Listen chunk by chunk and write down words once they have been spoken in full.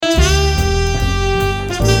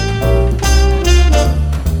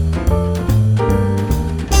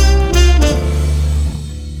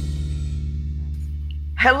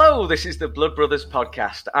Hello, this is the Blood Brothers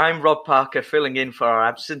podcast. I'm Rob Parker, filling in for our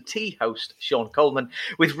absentee host, Sean Coleman,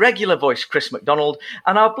 with regular voice Chris McDonald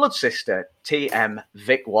and our blood sister, TM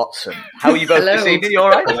Vic Watson. How are you both this evening? You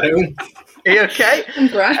all right? Hello. Are you okay? I'm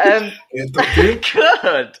grand.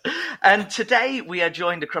 Good. And today we are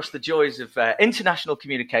joined across the joys of international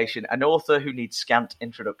communication, an author who needs scant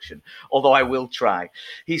introduction, although I will try.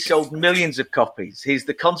 He's sold millions of copies. He's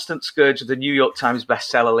the constant scourge of the New York Times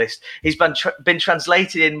bestseller list. He's been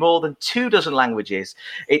translated in more than 24 languages.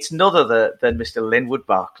 It's none other than Mr. Linwood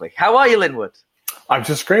Barclay. How are you, Linwood? I'm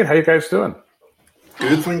just great. How you guys doing?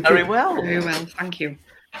 Good, thank you. Very well. Very well, thank you.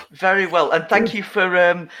 Very well, and thank you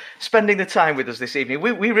for spending the time with us this evening.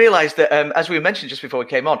 We realised that, as we mentioned just before we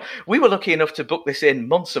came on, we were lucky enough to book this in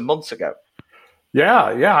months and months ago. Yeah,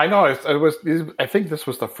 I know. It was. I think this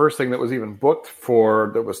was the first thing that was even booked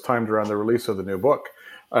that was timed around the release of the new book,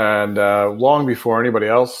 and long before anybody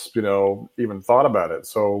else, even thought about it.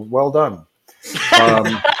 So well done.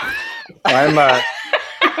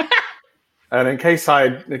 And in case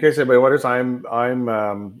anybody wonders,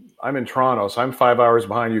 I'm in Toronto, so I'm 5 hours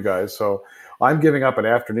behind you guys. So I'm giving up an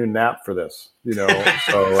afternoon nap for this,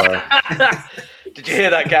 So did you hear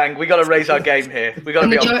that, gang? We got to raise our game here. We got to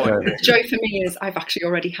be on point. The joy for me is I've actually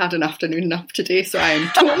already had an afternoon nap today, so I am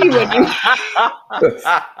totally with you.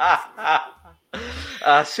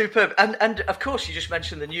 Superb. And of course, you just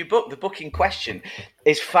mentioned the new book. The book in question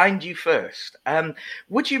is Find You First.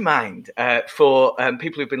 Would you mind, for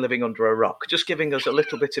people who've been living under a rock, just giving us a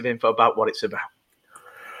little bit of info about what it's about?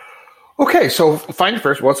 Okay, so Find You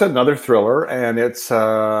First. Well, it's another thriller, and it's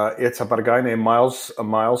about a guy named Miles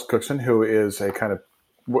Cookson, who is a kind of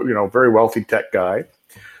very wealthy tech guy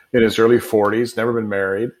in his early 40s, never been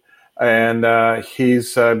married, and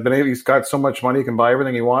he's got so much money he can buy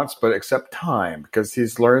everything he wants, but except time, because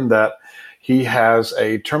he's learned that he has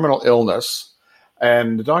a terminal illness,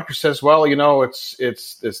 and the doctor says, well,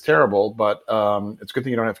 it's terrible, but it's a good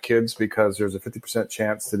thing you don't have kids because there's a 50%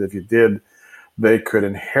 chance that if you did, they could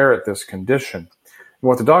inherit this condition. And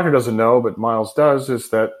what the doctor doesn't know, but Miles does, is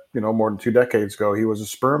that, more than 2 decades ago, he was a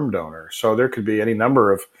sperm donor. So there could be any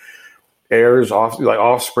number of heirs,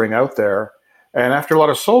 offspring out there. And after a lot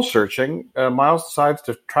of soul searching, Miles decides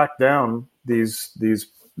to track down these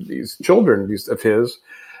children of his,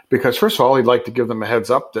 because first of all, he'd like to give them a heads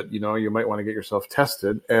up that, you might want to get yourself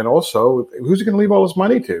tested. And also, who's he going to leave all his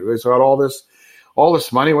money to? He's got all this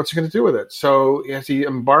money, what's he going to do with it? So as he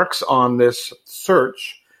embarks on this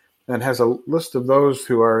search and has a list of those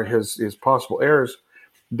who are his possible heirs,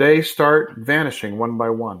 they start vanishing one by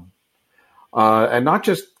one. And not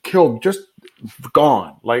just killed, just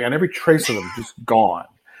gone. And every trace of them just gone.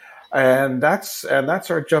 And that's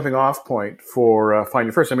our jumping off point for Find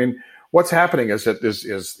You First. I mean, what's happening is that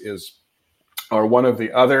are one of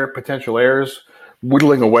the other potential heirs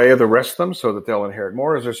whittling away the rest of them so that they'll inherit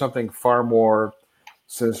more? Is there something far more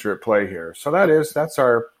sinister at play here? So that's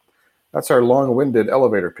our long-winded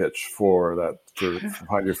elevator pitch for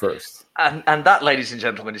Find You First. And that, ladies and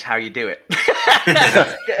gentlemen, is how you do it.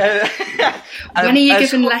 When are you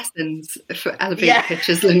giving lessons for elevator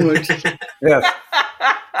pitches, Linwood? Yes.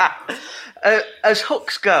 As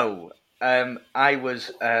hooks go, I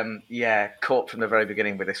was caught from the very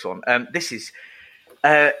beginning with this one. This is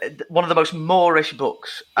one of the most Moorish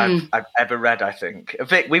books I've ever read, I think.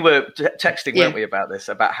 Vic, we were texting, weren't we, about this,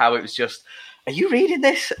 about how it was just, are you reading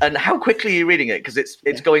this? And how quickly are you reading it? Because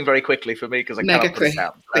it's going very quickly for me because I can't put it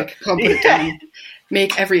down. Quick, can't put it down.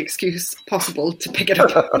 Make every excuse possible to pick it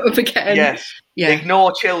up again. Yes. Yeah.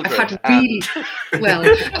 Ignore children. I've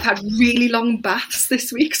had really long baths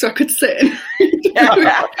this week, so I could sit and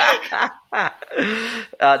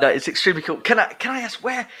no, it's extremely cool. Can I ask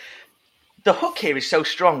where the hook here is so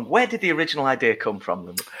strong? Where did the original idea come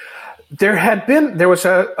from? There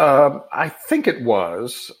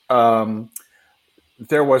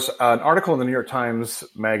was an article in the New York Times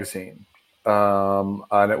magazine,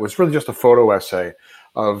 and it was really just a photo essay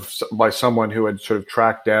by someone who had sort of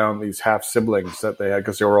tracked down these half siblings that they had,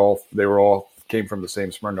 because they were all came from the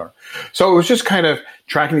same sperm donor. So it was just kind of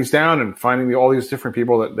tracking these down and finding all these different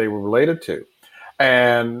people that they were related to.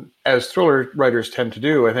 And as thriller writers tend to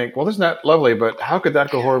do, I think, well, isn't that lovely? But how could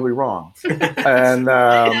that go horribly wrong?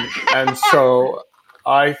 and so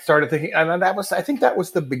I started thinking, and I think that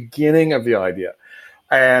was the beginning of the idea.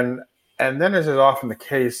 And then, as is often the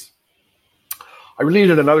case, I really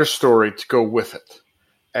needed another story to go with it.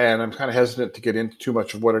 And I'm kind of hesitant to get into too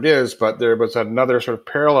much of what it is, but there was another sort of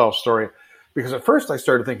parallel story, because at first I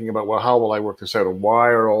started thinking about, well, how will I work this out? And why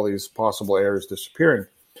are all these possible heirs disappearing?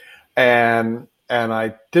 And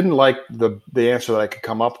I didn't like the answer that I could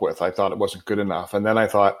come up with. I thought it wasn't good enough. And then I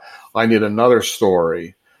thought, I need another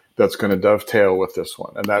story that's going to dovetail with this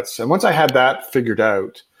one. And once I had that figured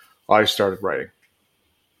out, I started writing.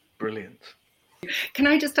 Brilliant. Can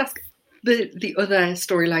I just ask the other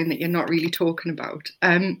storyline that you're not really talking about?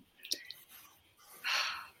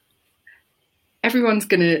 Everyone's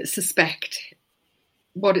going to suspect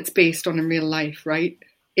what it's based on in real life, right?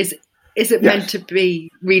 Is it meant to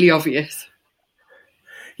be really obvious?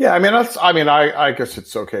 Yeah, I guess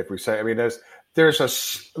it's okay if we say. I mean, there's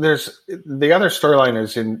the other storyline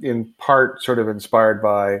is in part sort of inspired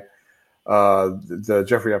by the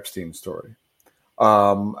Jeffrey Epstein story,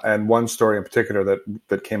 and one story in particular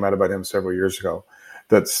that came out about him several years ago.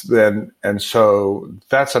 So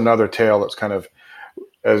that's another tale that's kind of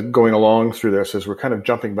as going along through this as we're kind of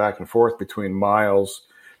jumping back and forth between Miles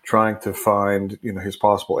trying to find his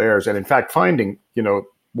possible heirs, and in fact finding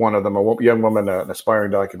one of them, a young woman, an aspiring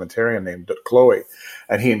documentarian named Chloe.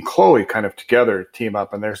 And he and Chloe kind of together team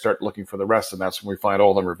up and they start looking for the rest. And that's when we find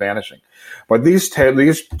all of them are vanishing. But these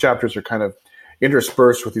chapters are kind of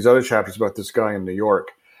interspersed with these other chapters about this guy in New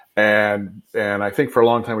York. And I think for a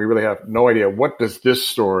long time, we really have no idea, what does this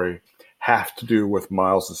story have to do with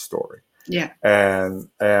Miles's story? Yeah.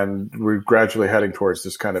 And we're gradually heading towards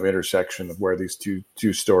this kind of intersection of where these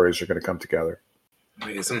two stories are going to come together.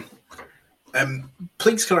 Amazing.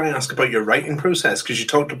 Please, can I ask about your writing process? Because you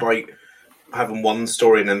talked about having one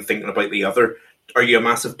story and then thinking about the other. Are you a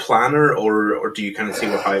massive planner, or do you kind of see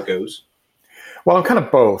how it goes? Well, I'm kind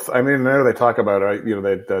of both. I mean, I know they talk about,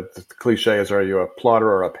 the cliche is, are you a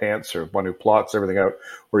plotter or a pantser, one who plots everything out,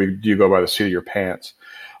 or do you go by the seat of your pants?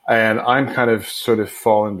 And I'm kind of sort of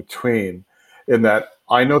fall in between in that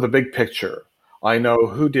I know the big picture. I know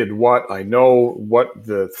who did what. I know what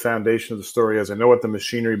the foundation of the story is. I know what the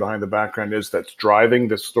machinery behind the background is that's driving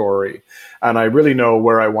the story. And I really know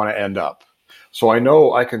where I want to end up. So I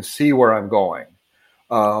know I can see where I'm going.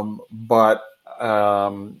 But I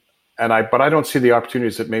don't see the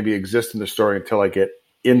opportunities that maybe exist in the story until I get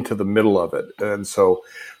into the middle of it. And so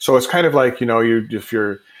it's kind of like, if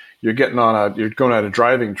you're going on a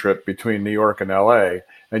driving trip between New York and LA,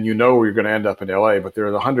 and where you're going to end up in LA, but there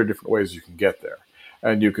are 100 different ways you can get there.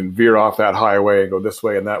 And you can veer off that highway and go this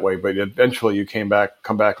way and that way, but eventually you come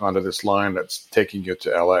back onto this line that's taking you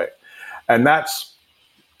to LA. And that's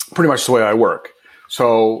pretty much the way I work.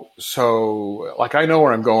 So like I know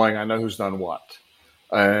where I'm going, I know who's done what.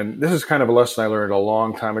 And this is kind of a lesson I learned a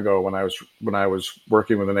long time ago when I was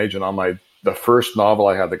working with an agent on the first novel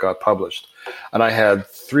I had that got published. And I had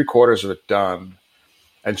 3/4 of it done,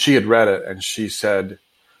 and she had read it and she said,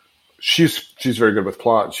 she's very good with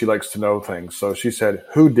plot. She likes to know things. So she said,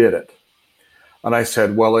 "Who did it?" And I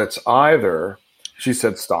said, "Well, it's either," she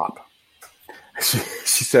said, "Stop."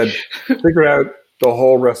 She said, "Figure out the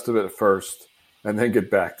whole rest of it first and then get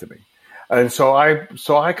back to me." And so I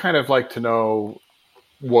kind of like to know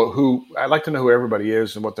who everybody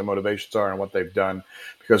is and what their motivations are and what they've done.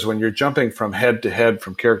 Because when you're jumping from head to head,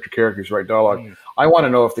 from character to character, write dialogue, I want to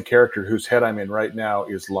know if the character whose head I'm in right now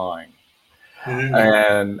is lying.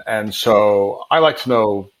 And so I like to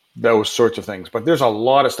know those sorts of things. But there's a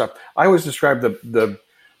lot of stuff. I always describe the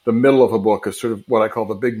middle of a book as sort of what I call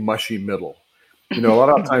the big mushy middle. A lot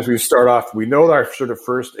of times we start off, we know our sort of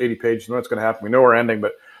first 80 pages, we know what's going to happen, we know we're ending,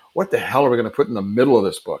 but what the hell are we going to put in the middle of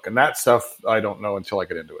this book? And that stuff I don't know until I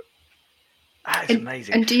get into it. That's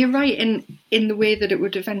amazing. And do you write in the way that it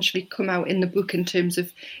would eventually come out in the book, in terms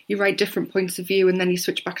of you write different points of view and then you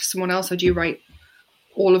switch back to someone else, or do you write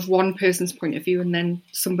all of one person's point of view and then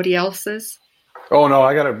somebody else's? Oh no,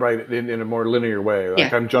 I got to write it in a more linear way.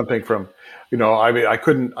 Like I'm jumping from,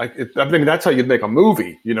 that's how you'd make a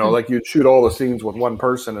movie, like you'd shoot all the scenes with one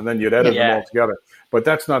person and then you'd edit them all together. But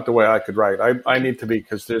that's not the way I could write. I need to be,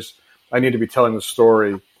 I need to be telling the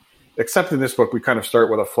story, except in this book, we kind of start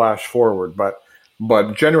with a flash forward,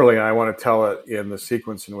 but generally I want to tell it in the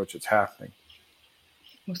sequence in which it's happening.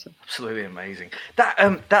 Awesome. Absolutely amazing.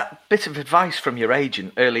 That bit of advice from your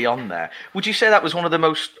agent early on there, would you say that was one of the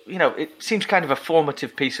most, it seems kind of a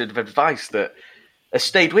formative piece of advice that has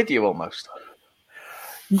stayed with you almost?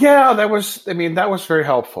 Yeah, that was very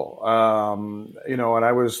helpful. And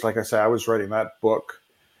I was, like I said, I was writing that book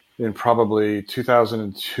in probably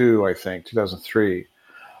 2002, I think, 2003.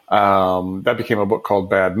 That became a book called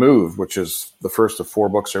Bad Move, which is the first of 4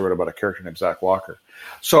 books I wrote about a character named Zach Walker.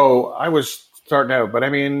 So I was starting out, but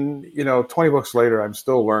 20 books later, I'm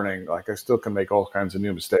still learning. Like I still can make all kinds of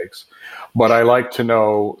new mistakes, but I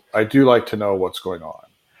do like to know what's going on.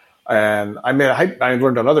 And I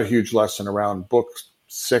learned another huge lesson around book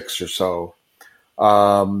 6 or so.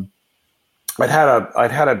 I'd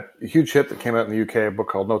had a huge hit that came out in the UK, a book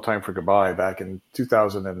called No Time for Goodbye back in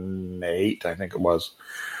 2008, I think it was.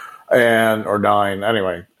 or 9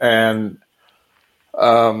 anyway. And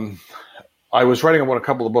I was writing about a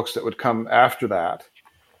couple of books that would come after that.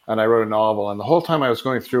 And I wrote a novel. And the whole time I was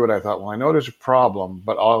going through it, I thought, well, I know there's a problem,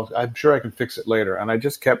 but I'm sure I can fix it later. And I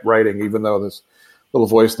just kept writing, even though this little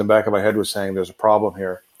voice in the back of my head was saying there's a problem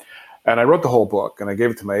here. And I wrote the whole book, and I gave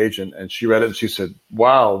it to my agent, and she read it, and she said,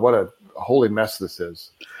 wow, what a holy mess this is.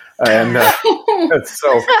 And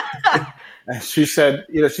so she said,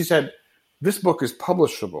 this book is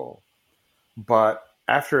publishable, but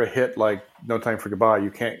after a hit like No Time for Goodbye, you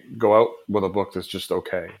can't go out with a book that's just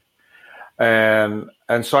okay. And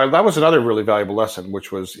so that was another really valuable lesson,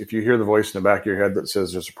 which was if you hear the voice in the back of your head that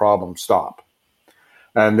says there's a problem, stop.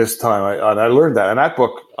 And this time I learned that. And that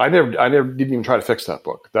book, I never didn't even try to fix that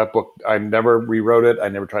book. That book, I never rewrote it. I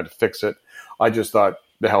never tried to fix it. I just thought,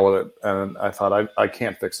 the hell with it. And I thought, I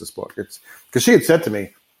can't fix this book. It's because she had said to me,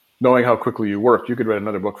 knowing how quickly you worked, you could write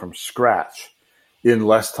another book from scratch in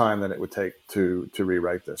less time than it would take to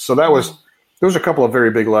rewrite this. So there was a couple of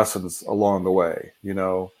very big lessons along the way,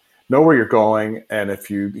 know where you're going. And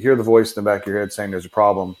if you hear the voice in the back of your head saying there's a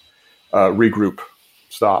problem, regroup,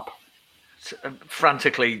 stop.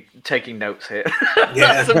 Frantically taking notes here.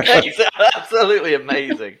 Yeah. That's amazing. Absolutely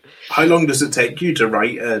amazing. How long does it take you to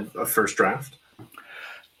write a first draft?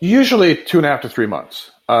 Usually 2.5 to 3 months.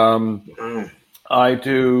 I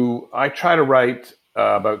try to write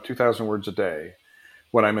about 2,000 words a day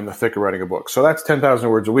when I'm in the thick of writing a book. So that's 10,000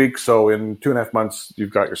 words a week. So in 2.5 months, you've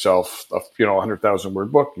got yourself a 100,000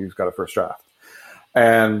 word book. You've got a first draft.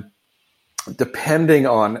 And depending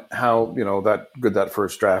on how, that good that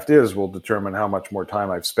first draft is will determine how much more time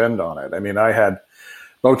I've spent on it. I mean, I had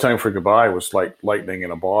No Time for Goodbye was like lightning in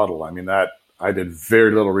a bottle. I mean, I did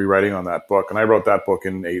very little rewriting on that book, and I wrote that book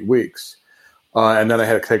in 8 weeks. And then I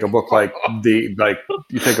had to take a book like The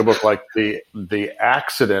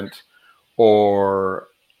Accident or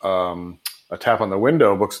A Tap on the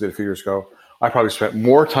Window, books I did a few years ago. I probably spent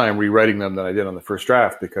more time rewriting them than I did on the first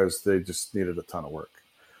draft because they just needed a ton of work.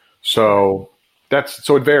 So it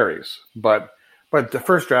varies, but the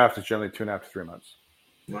first draft is generally 2.5 to 3 months.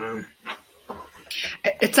 Wow.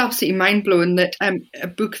 It's absolutely mind blowing that a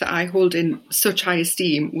book that I hold in such high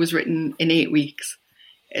esteem was written in 8 weeks.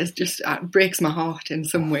 It just breaks my heart in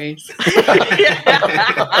some ways.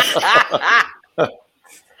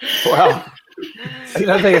 Well,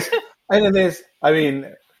 the thing is, I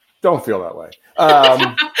mean, don't feel that way.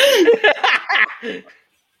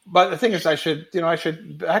 But the thing is, I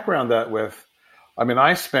should background that with,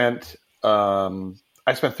 I spent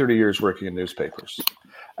 30 years working in newspapers.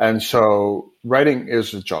 And so writing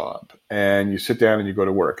is a job, and you sit down and you go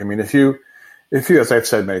to work. I mean, if you, as I've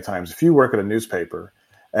said many times, if you work at a newspaper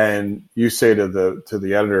and you say to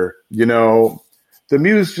the editor, the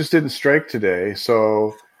muse just didn't strike today,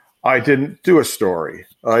 so I didn't do a story.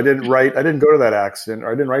 I didn't go to that accident, or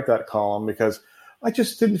I didn't write that column because I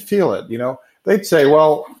just didn't feel it. They'd say,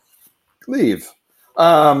 well, leave.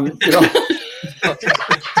 So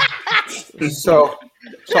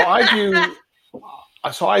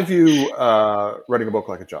I view writing a book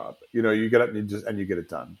like a job. You get it and you get it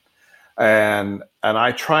done. And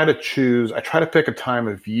I try to pick a time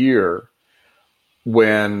of year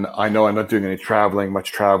when I know I'm not doing any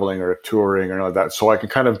much traveling or touring or anything like that. So I can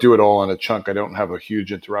kind of do it all in a chunk. I don't have a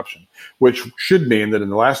huge interruption, which should mean that in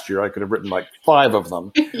the last year I could have written like 5 of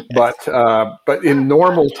them. Yes. But in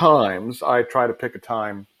normal times, I try to pick a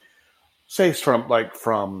time, say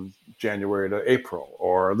from January to April,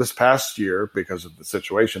 or this past year because of the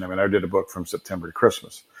situation. I did a book from September to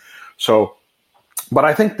Christmas. So, but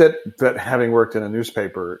I think that having worked in a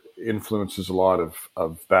newspaper influences a lot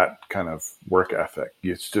of that kind of work ethic.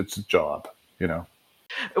 It's a job,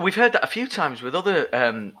 We've heard that a few times with other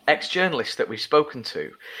ex-journalists that we've spoken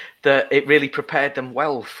to, that it really prepared them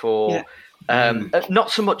well for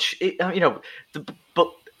not so much, but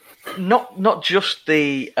not just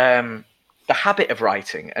the habit of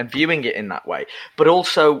writing and viewing it in that way, but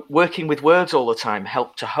also working with words all the time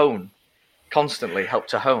constantly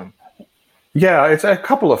helped to hone. Yeah, it's a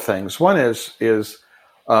couple of things. One is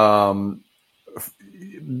deadlines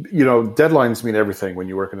mean everything when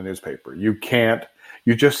you work in a newspaper. You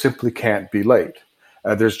just simply can't be late.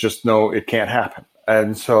 It can't happen.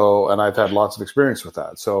 And I've had lots of experience with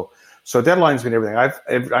that. So deadlines mean everything.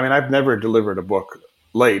 I've never delivered a book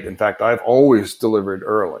late. In fact, I've always delivered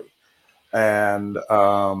early. And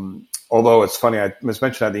although it's funny, I was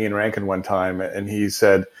mentioned at the Ian Rankin one time, and he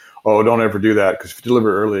said, "Oh, don't ever do that, because if you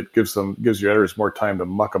deliver early, it gives your editors more time to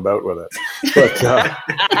muck about with it."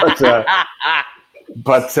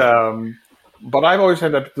 but I've always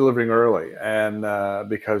ended up delivering early, and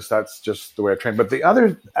because that's just the way I train. But the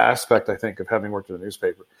other aspect, I think, of having worked in a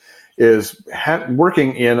newspaper is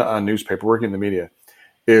working in a newspaper, working in the media,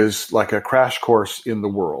 is like a crash course in the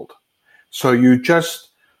world. So you just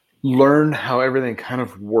learn how everything kind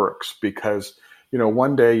of works because,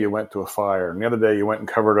 one day you went to a fire, and the other day you went and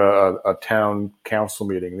covered a town council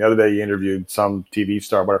meeting. The other day you interviewed some TV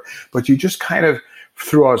star, whatever. But you just kind of,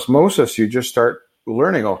 through osmosis, you just start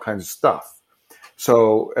learning all kinds of stuff.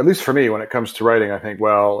 So at least for me, when it comes to writing, I think,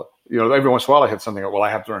 well, every once in a while I hit something, well,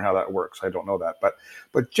 I have to learn how that works. I don't know that.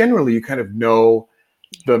 But generally you kind of know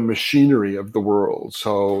the machinery of the world.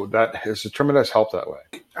 So that is a tremendous help that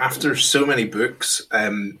way. After so many books,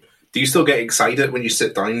 do you still get excited when you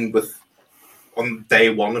sit down on day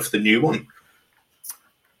one of the new one?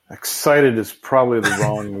 Excited is probably the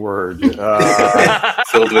wrong word.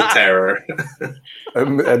 Filled with terror.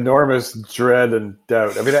 Enormous dread and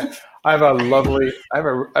doubt. I mean, I have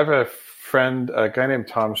a friend, a guy named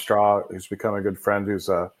Tom Straw, who's become a good friend, who's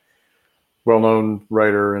a well-known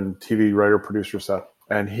writer and TV writer, producer stuff.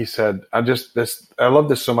 And he said, I love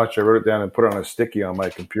this so much. I wrote it down and put it on a sticky on my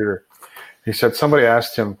computer. He said, somebody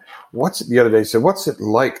asked him, the other day, he said, what's it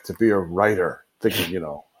like to be a writer? Thinking,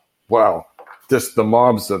 wow, just the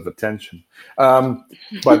mobs of attention.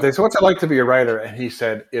 But they said, what's it like to be a writer? And he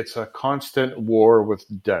said, it's a constant war with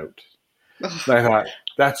doubt. And I thought,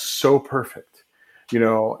 that's so perfect. It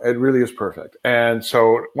really is perfect. And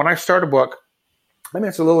so when I start a book,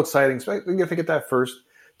 it's a little exciting. So if I get that first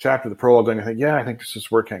chapter, the prologue, then I think, I think this is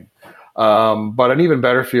working. But an even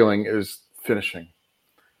better feeling is finishing.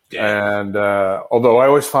 Yeah. And although I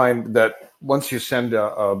always find that once you send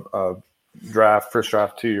a first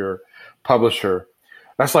draft to your publisher,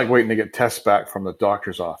 that's like waiting to get tests back from the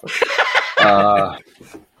doctor's office.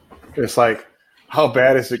 It's like, how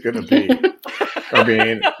bad is it going to be? I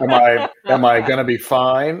mean, am I going to be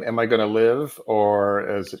fine? Am I going to live,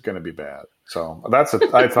 or is it going to be bad? So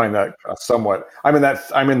I find that somewhat. I'm in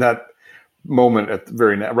that moment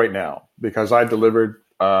right now because I delivered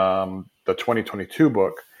the 2022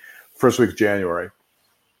 book first week of January,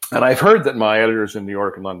 and I've heard that my editors in New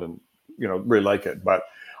York and London, really like it, but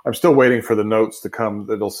I'm still waiting for the notes to come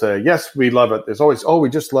that'll say, yes, we love it. There's always, we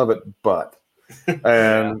just love it, but,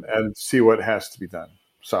 and see what has to be done.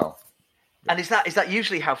 So. And is that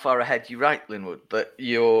usually how far ahead you write, Linwood? That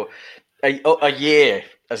you're a year,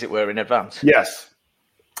 as it were, in advance? Yes.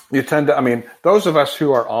 You tend to, those of us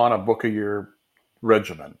who are on a book a year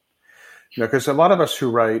regimen, because a lot of us who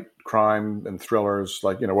write crime and thrillers,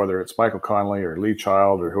 like, whether it's Michael Connelly or Lee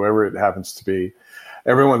Child or whoever it happens to be,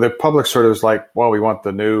 the public sort of is like, well, we want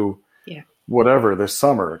the new whatever this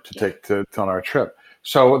summer to take on our trip.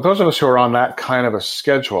 So those of us who are on that kind of a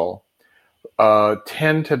schedule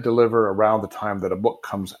tend to deliver around the time that a book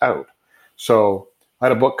comes out. So I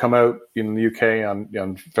had a book come out in the UK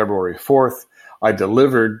on February 4th. I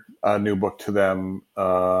delivered a new book to them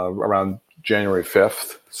around January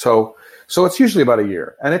 5th. So it's usually about a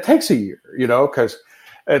year, and it takes a year, because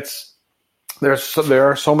there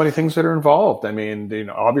are so many things that are involved.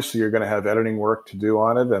 Obviously you're going to have editing work to do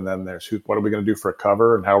on it, and then there's what are we going to do for a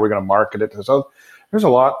cover, and how are we going to market it? So there's a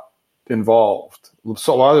lot involved.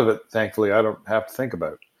 So a lot of it, thankfully, I don't have to think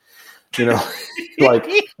about.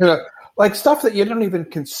 Like stuff that you don't even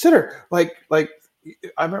consider. Like I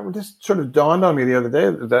remember this sort of dawned on me the other day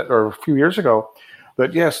or a few years ago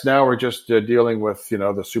that yes, now we're just dealing with the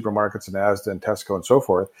supermarkets and Asda and Tesco and so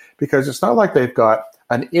forth, because it's not like they've got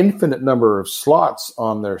an infinite number of slots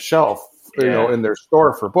on their shelf, in their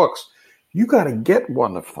store for books. You got to get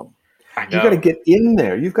one of them. You got to get in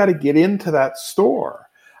there. You've got to get into that store.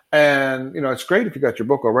 And, it's great if you got your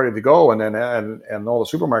book all ready to go, and then and all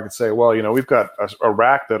the supermarkets say, well, we've got a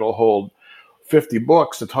rack that'll hold 50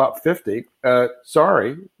 books, the top 50.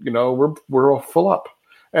 Sorry, we're all full up.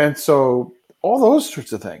 And so all those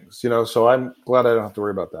sorts of things, so I'm glad I don't have to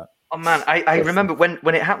worry about that. Oh man, I remember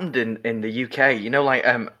when it happened in the UK,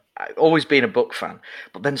 I've always been a book fan,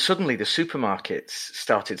 but then suddenly the supermarkets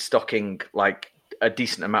started stocking like a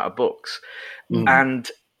decent amount of books.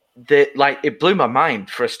 And it blew my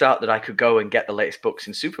mind for a start that I could go and get the latest books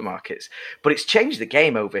in supermarkets, but it's changed the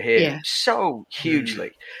game over here so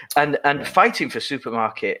hugely. And fighting for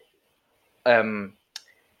supermarket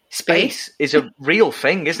space is a real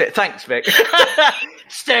thing, isn't it? Thanks, Vic.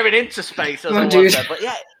 Staring into space as I was there. But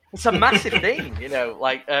yeah, it's a massive thing,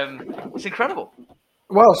 it's incredible.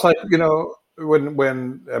 Well, it's like,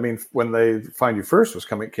 when They Find You First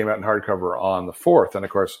came out in hardcover on the 4th, and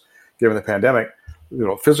of course, given the pandemic,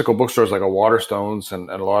 physical bookstores like a Waterstones and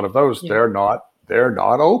a lot of those, they're not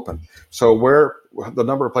open. So the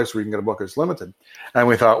number of places where you can get a book is limited. And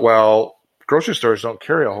we thought, well, grocery stores don't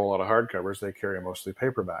carry a whole lot of hardcovers. They carry mostly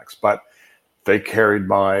paperbacks, but they carried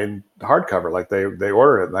my hardcover, like they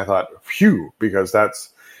ordered it. And I thought, phew, because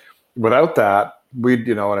without that, we'd,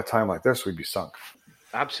 in a time like this, we'd be sunk.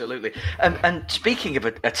 Absolutely. And speaking of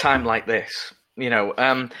a time like this,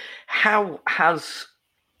 how has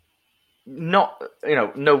not,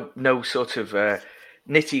 no sort of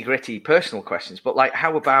nitty gritty personal questions, but like,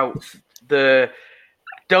 how about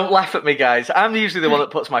don't laugh at me, guys. I'm usually the one that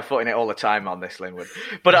puts my foot in it all the time on this, Linwood.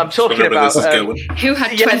 But I'm talking about who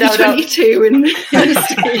had 2022 in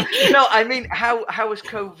No, I mean, how has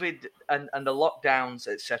COVID and the lockdowns,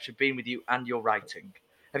 etc., been with you and your writing?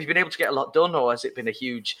 Have you been able to get a lot done, or has it been a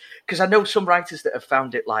huge? Because I know some writers that have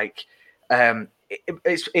found it like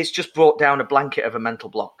it's just brought down a blanket of a mental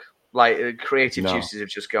block. Like creative juices have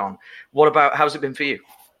just gone. How's it been for you?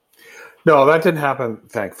 No, that didn't happen,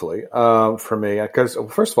 thankfully, for me. Because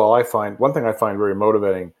first of all, one thing I find very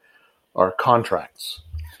motivating are contracts.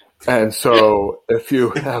 And so if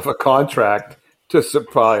you have a contract to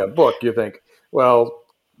supply a book, you think, well,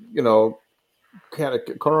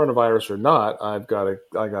 coronavirus or not, I got to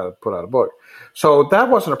put out a book. So that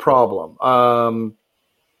wasn't a problem. I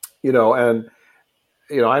know I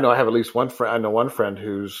have at least one friend. I know one friend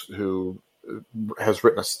who has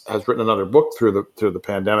written another book through the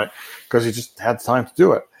pandemic because he just had time to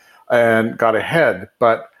do it and got ahead.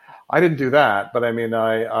 But I didn't do that. But I mean,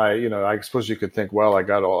 I suppose you could think, well, I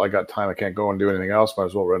got time. I can't go and do anything else. Might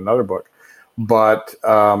as well write another book. But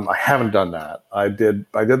I haven't done that. I did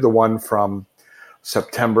the one from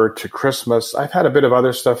September to Christmas. I've had a bit of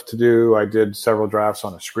other stuff to do. I did several drafts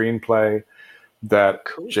on a screenplay that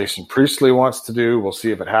Jason Priestley wants to do. We'll see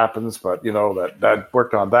if it happens. But that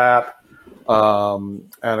worked on that. And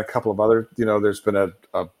a couple of other, there's been I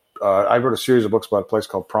wrote a series of books about a place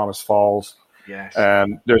called Promise Falls. Yes.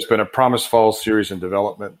 And there's been a Promise Falls series in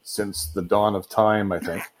development since the dawn of time, I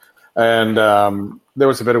think. And there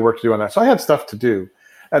was a bit of work to do on that. So I had stuff to do.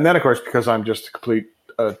 And then, of course, because I'm just a complete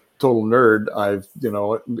total nerd, I've,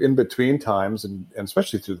 in between times, and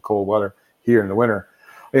especially through the cold weather here in the winter,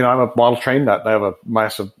 I'm a model train nut. I have a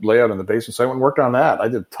massive layout in the basement. So I went and worked on that. I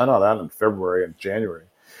did a ton of that in February and January.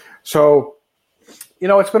 So,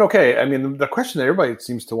 it's been okay. I mean, the question that everybody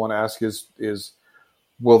seems to want to ask is,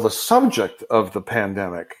 will the subject of the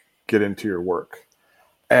pandemic get into your work?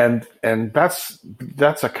 And that's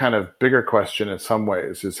a kind of bigger question in some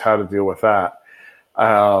ways, is how to deal with that.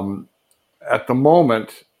 At the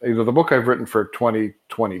moment, the book I've written for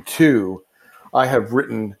 2022, I have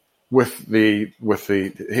written with the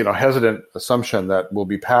hesitant assumption that we'll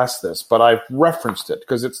be past this, but I've referenced it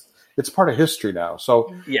because it's part of history now.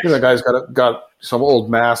 So, yes. The guy's got some old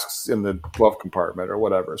masks in the glove compartment or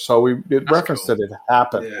whatever. So it referenced that it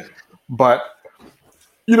happened. Yeah. But,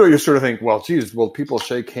 you sort of think, well, geez, will people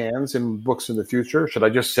shake hands in books in the future? Should I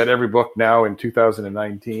just set every book now in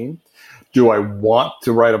 2019? Do I want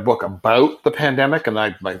to write a book about the pandemic? And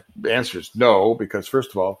my answer is no, because first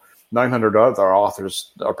of all, 900 other authors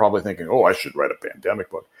are probably thinking, oh, I should write a pandemic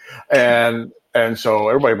book. And so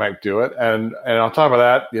everybody might do it. And on top of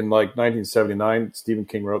that, in like 1979, Stephen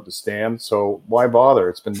King wrote The Stand. So why bother?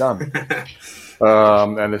 It's been done.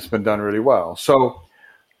 And it's been done really well. So,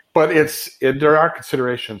 but there are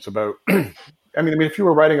considerations about, I mean, if you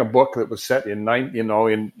were writing a book that was set in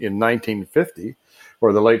 1950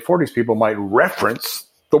 or the late 40s, people might reference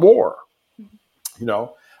the war,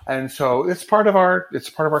 and so it's part of our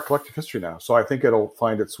collective history now. So I think it'll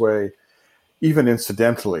find its way, even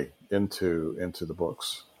incidentally, into the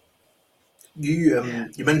books. You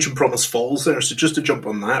mentioned Promise Falls there, so just to jump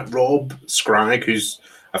on that, Rob Scragg, who's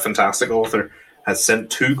a fantastic author, has sent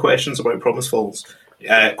 2 questions about Promise Falls.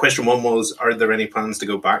 Question 1 was, are there any plans to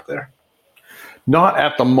go back there? Not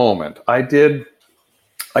at the moment. I did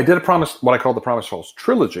what I call the Promise Falls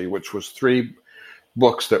trilogy, which was 3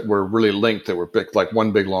 books that were really linked, that were big, like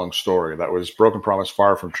one big long story. That was Broken Promise,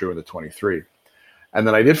 Far From True, and the 23. And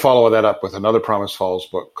then I did follow that up with another Promise Falls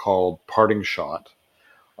book called Parting Shot.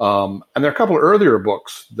 And there are a couple of earlier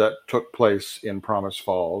books that took place in Promise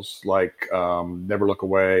Falls, like Never Look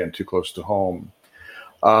Away and Too Close to Home.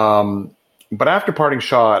 But after Parting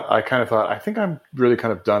Shot, I kind of thought, I think I'm really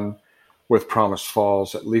kind of done with Promise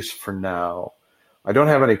Falls, at least for now. I don't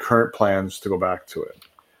have any current plans to go back to it.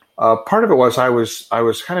 Part of it was I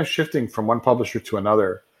was kind of shifting from one publisher to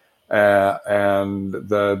another, and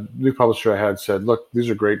the new publisher I had said, "Look,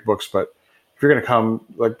 these are great books, but if you're going to come,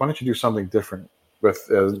 like, why don't you do something different with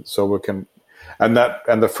so we can?" And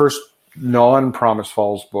the first non-Promise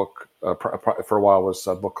Falls book for a while was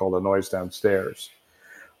a book called A Noise Downstairs,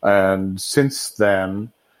 and since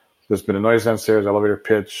then there's been A Noise Downstairs, Elevator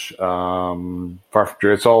Pitch, Far From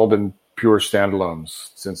True. It's all been pure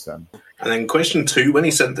standalones since then. And then question 2, when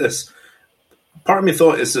he sent this, part of me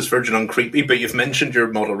thought, is this version on creepy? But you've mentioned your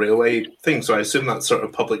model railway thing, so I assume that's sort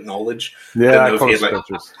of public knowledge. Yeah,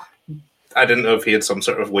 I didn't know if he had some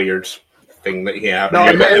sort of weird thing that he had. No,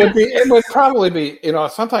 it would probably be,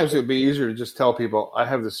 sometimes it would be easier to just tell people, I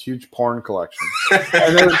have this huge porn collection.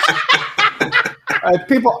 And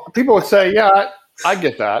people would say, yeah, I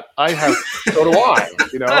get that. I have, so do I.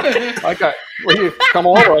 You come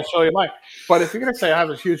over, I'll show you mine. But if you're going to say I have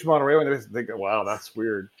this huge monorail, and they think, wow, that's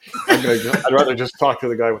weird. I'd rather just talk to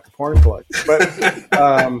the guy with the porn collection.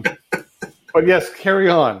 But yes, carry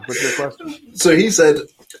on with your question. So he said,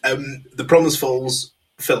 the Promise Falls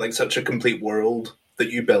felt like such a complete world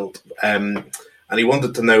that you built. And he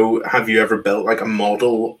wanted to know, have you ever built like a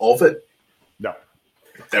model of it? No.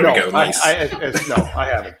 There we go. Nice. No, I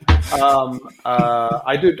haven't.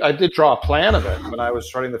 I did draw a plan of it when I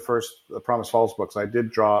was writing the Promise Falls books. I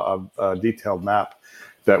did draw a detailed map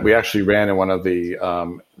that we actually ran in one of the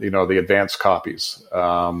the advanced copies.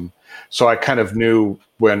 So I kind of knew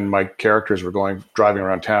when my characters were driving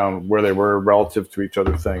around town where they were relative to each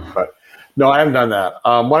other thing. But no, I haven't done that.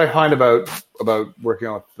 What I find about working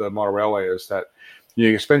on the model railway is that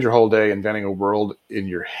you spend your whole day inventing a world in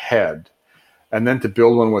your head, and then to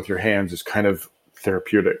build one with your hands is kind of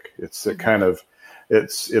therapeutic. It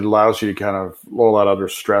allows you to kind of all that other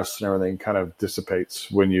stress and everything kind of dissipates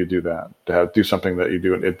when you do that. To do something that you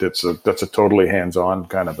do, that's a totally hands-on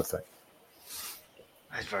kind of a thing.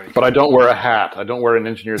 But I don't wear a hat. I don't wear an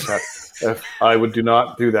engineer's hat. I do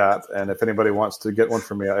not do that. And if anybody wants to get one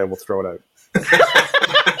from me, I will throw it out. I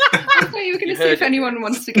thought you were going to say if anyone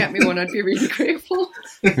wants to get me one, I'd be really grateful.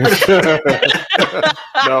 No,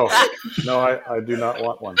 I do not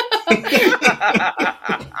want one.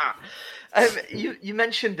 You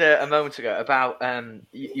mentioned a moment ago about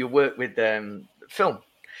your work with film.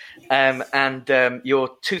 And your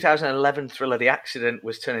 2011 thriller, The Accident,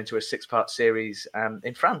 was turned into a 6-part series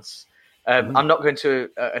in France. I'm not going to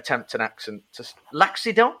attempt an accent.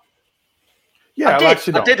 L'Accident? Yeah, I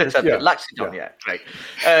did attempt it. Yeah. L'Accident, yeah, great.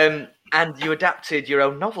 And you adapted your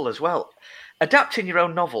own novel as well. Adapting your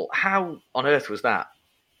own novel, how on earth was that?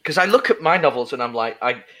 Because I look at my novels and I'm like,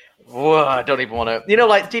 I don't even want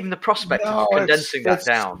to. Even the prospect of condensing that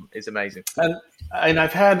down is amazing. And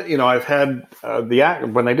I've had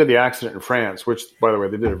when they did The Accident in France, which, by the way,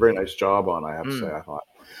 they did a very nice job on, I have to say, I thought.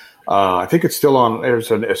 I think it's still on.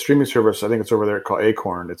 There's a streaming service. I think it's over there called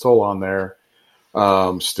Acorn. It's all on there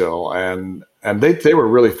still, and they were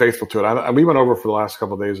really faithful to it. We went over for the last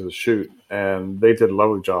couple of days of the shoot, and they did a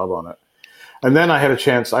lovely job on it. And then I had a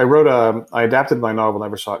chance. I adapted my novel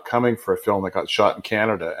 "Never Saw It Coming" for a film that got shot in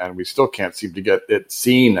Canada, and we still can't seem to get it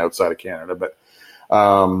seen outside of Canada. But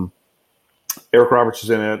Eric Roberts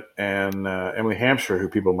is in it, and Emily Hampshire, who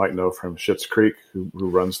people might know from Schitt's Creek, who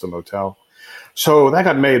runs the motel. So that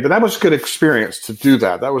got made, but that was a good experience to do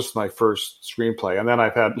that. That was my first screenplay, and then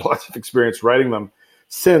I've had lots of experience writing them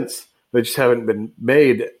since. They just haven't been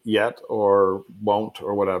made yet, or won't,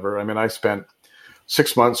 or whatever. I mean, I spent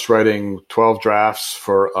 6 months writing 12 drafts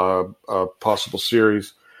for a possible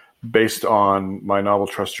series based on my novel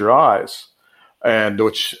Trust Your Eyes, and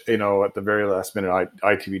which, at the very last minute,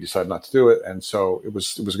 ITV decided not to do it, and so it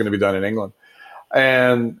was going to be done in England.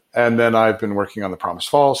 And then I've been working on the Promise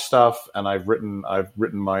Falls stuff, and I've written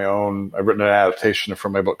an adaptation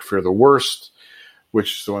from my book Fear the Worst,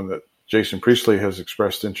 which is the one that Jason Priestley has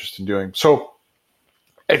expressed interest in doing. So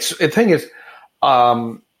the thing is,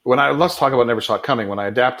 let's talk about Never Saw It Coming. When I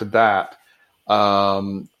adapted that,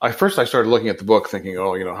 I started looking at the book thinking,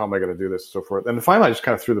 how am I going to do this and so forth. And finally I just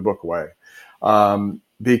kind of threw the book away.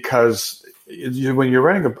 Because when you're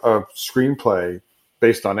writing a screenplay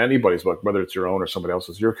based on anybody's book, whether it's your own or somebody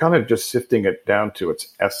else's, you're kind of just sifting it down to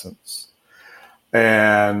its essence.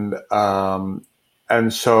 And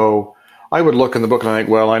so I would look in the book and I think,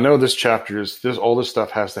 well, I know this chapter all this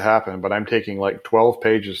stuff has to happen, but I'm taking like 12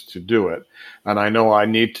 pages to do it. And I know I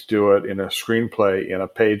need to do it in a screenplay in a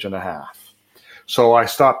page and a half. So I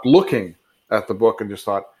stopped looking at the book and just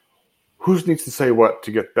thought, who needs to say what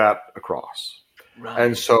to get that across?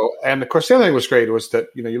 Right. And of course, the other thing was great was that,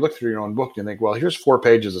 you look through your own book and you think, well, here's 4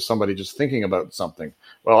 pages of somebody just thinking about something.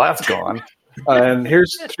 Well, that's gone. And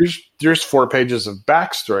here's 4 pages of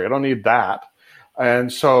backstory. I don't need that.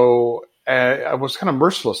 And so I was kind of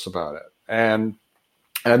merciless about it and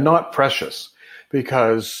not precious,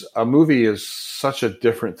 because a movie is such a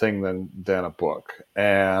different thing than a book.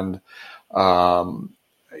 And, so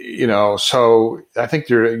I think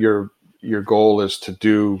your goal is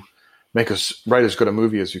to write as good a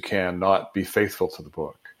movie as you can, not be faithful to the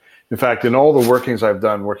book. In fact, in all the workings I've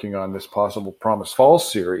done working on this possible Promise Falls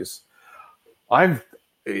series,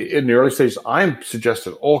 in the early stages, I'm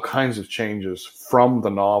suggested all kinds of changes from the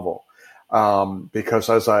novel. Because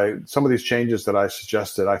some of these changes that I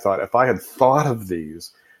suggested, I thought if I had thought of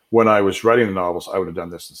these when I was writing the novels, I would have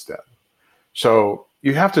done this instead. So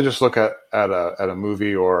you have to just look at a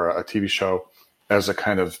movie or a TV show as a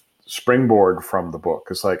kind of springboard from the book.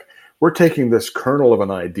 It's like, we're taking this kernel of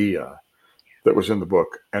an idea that was in the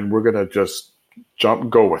book and we're going to just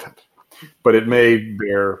go with it. But it may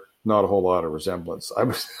bear not a whole lot of resemblance. I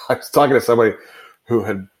was talking to somebody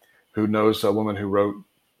who knows a woman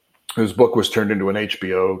whose book was turned into an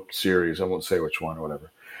HBO series. I won't say which one or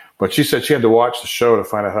whatever. But she said she had to watch the show to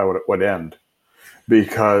find out how it would end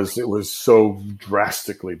because it was so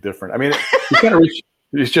drastically different. I mean,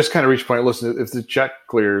 you just kind of reach a point. Listen, if the check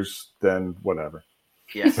clears, then whatever.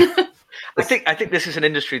 Yeah. I think this is an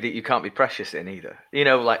industry that you can't be precious in either.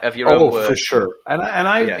 Like of your own work. Oh, for sure. And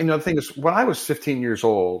I the thing is, when I was 15 years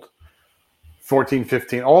old, 14,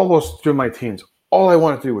 15, all those through my teens, all I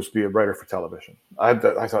wanted to do was be a writer for television. I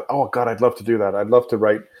thought, oh God, I'd love to do that. I'd love to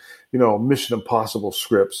write, Mission Impossible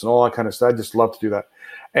scripts and all that kind of stuff. I'd just love to do that.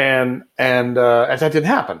 And as that didn't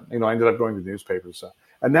happen, I ended up going to the newspapers.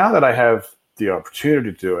 And now that I have the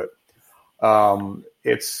opportunity to do it,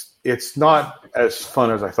 it's not as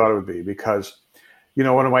fun as I thought it would be because, when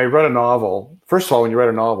I read a novel, first of all, when you read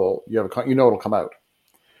a novel, it'll come out.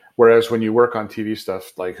 Whereas when you work on TV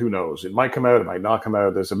stuff, like who knows, it might come out, it might not come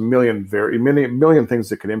out. There's a million things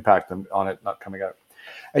that could impact them on it not coming out.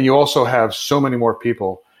 And you also have so many more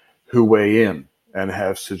people who weigh in and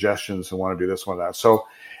have suggestions and want to do this, want that. So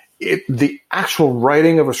the actual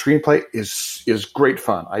writing of a screenplay is great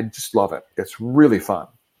fun. I just love it. It's really fun.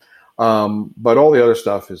 But all the other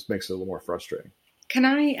stuff makes it a little more frustrating. Can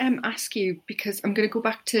I ask you, because I'm going to go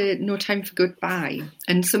back to No Time for Goodbye,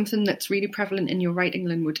 and something that's really prevalent in your writing,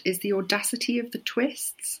 Linwood, is the audacity of the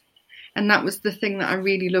twists. And that was the thing that I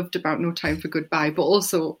really loved about No Time for Goodbye, but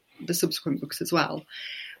also the subsequent books as well.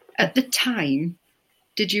 At the time,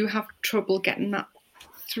 did you have trouble getting that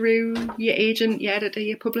through your agent, your editor,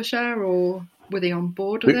 your publisher, or were they on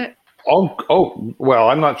board with it? Oh, well,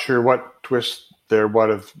 I'm not sure what twist there would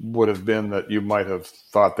have been that you might have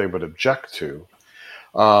thought they would object to.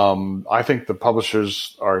 I think the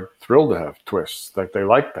publishers are thrilled to have twists. Like they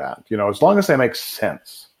like that, as long as they make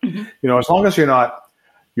sense. Mm-hmm. As long as you're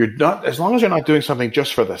not doing something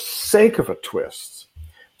just for the sake of a twist,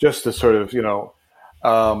 just to sort of,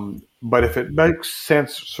 but if it makes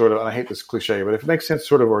sense sort of, and I hate this cliche, but if it makes sense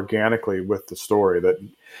sort of organically with the story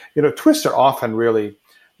that, twists are often really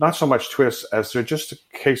not so much twists as they're just a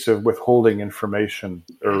case of withholding information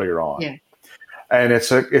earlier on. Yeah. And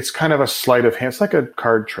it's kind of a sleight of hand. It's like a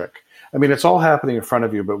card trick. I mean, it's all happening in front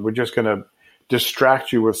of you, but we're just going to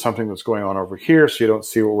distract you with something that's going on over here so you don't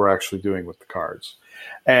see what we're actually doing with the cards.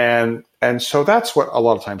 And so that's what a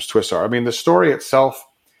lot of times twists are. I mean, the story itself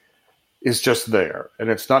is just there, and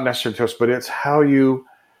it's not necessarily a twist, but it's how you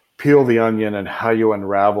peel the onion and how you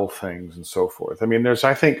unravel things and so forth. I mean, there's,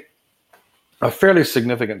 I think, a fairly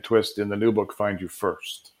significant twist in the new book, Find You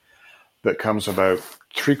First, that comes about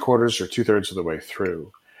 3/4 or 2/3 of the way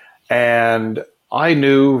through. And I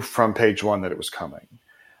knew from page one that it was coming.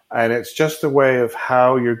 And it's just a way of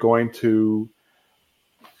how you're going to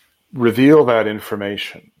reveal that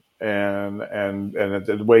information and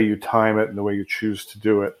the way you time it and the way you choose to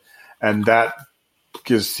do it. And that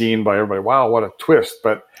is seen by everybody. Wow, what a twist.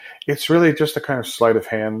 But it's really just a kind of sleight of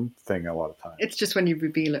hand thing a lot of times. It's just when you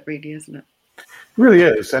reveal it, really, isn't it? It really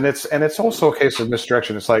is. And it's also a case of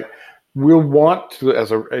misdirection. It's like, we want to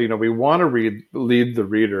lead the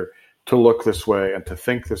reader to look this way and to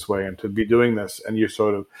think this way and to be doing this. And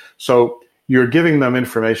so you're giving them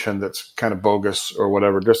information that's kind of bogus or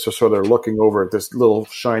whatever, just so they're looking over at this little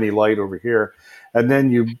shiny light over here. And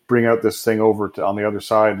then you bring out this thing over on the other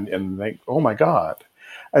side and think, oh my God.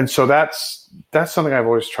 And so that's something I've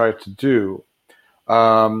always tried to do.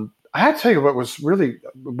 I had to tell you what was really,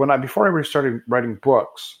 before I started writing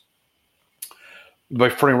books,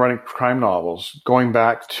 before writing crime novels, going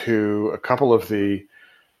back to a couple of the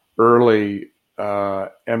early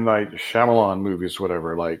M. Night Shyamalan movies,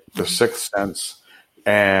 whatever, like The Sixth Sense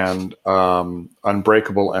and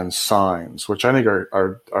Unbreakable and Signs, which I think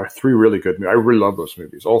are three really good movies. I really love those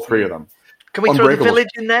movies, all three of them. Can we throw The Village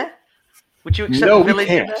in there? Would you accept The Village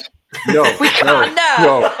in there? No, we can't.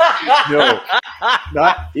 No,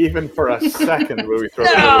 not even for a second will we throw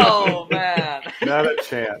The Village. Man. Not a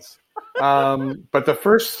chance. But the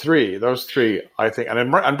first three, those three, I think, and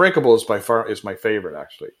Unbreakable is my favorite,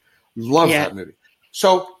 actually. Love that movie.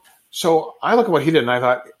 So I look at what he did, and I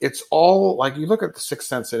thought, it's all, like, you look at The Sixth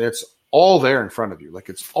Sense, and it's all there in front of you. Like,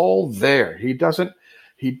 it's all there.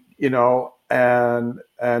 and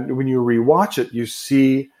when you rewatch it, you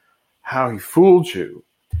see how he fooled you,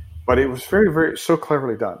 but it was very, very so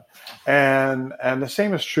cleverly done. And the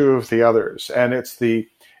same is true of the others. And it's the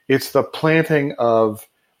planting of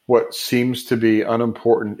what seems to be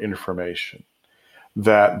unimportant information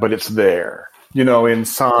but it's there. In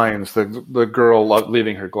signs, the girl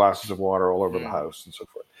leaving her glasses of water all over the house and so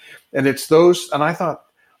forth. And it's those, and I thought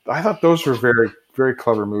those were very, very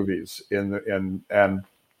clever movies. And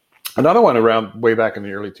another one around way back in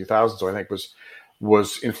the early 2000s, I think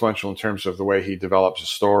was influential in terms of the way he develops a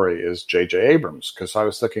story is J.J. Abrams, because I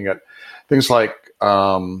was looking at things like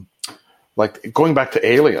going back to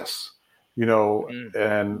Alias,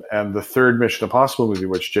 and the third Mission Impossible movie,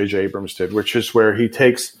 which J.J. Abrams did, which is where he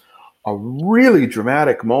takes a really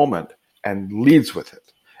dramatic moment and leads with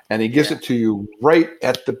it. And he gives it to you right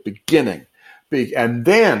at the beginning. And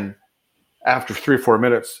then after 3 or 4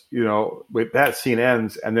 minutes, that scene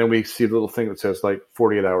ends, and then we see the little thing that says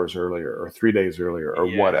 48 hours earlier or 3 days earlier or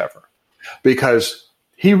whatever. Because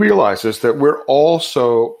he realizes that we're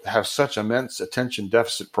also have such immense attention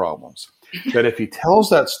deficit problems that if he tells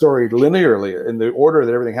that story linearly in the order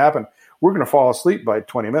that everything happened, we're going to fall asleep by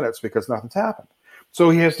 20 minutes because nothing's happened. So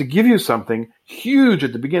he has to give you something huge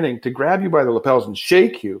at the beginning to grab you by the lapels and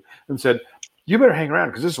shake you and said, you better hang around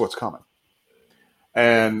because this is what's coming.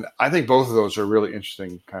 And I think both of those are really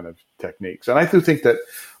interesting kind of techniques. And I do think that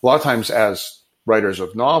a lot of times as writers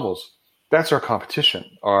of novels, that's our competition,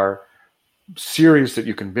 our series that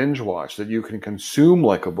you can binge watch, that you can consume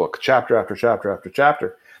like a book, chapter after chapter after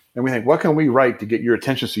chapter. And we think, what can we write to get your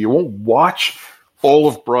attention so you won't watch all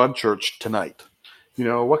of Broadchurch tonight?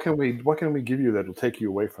 What can we give you that will take you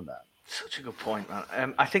away from that? Such a good point,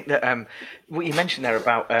 man. I think that what you mentioned there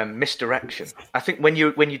about misdirection. I think when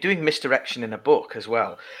you're doing misdirection in a book as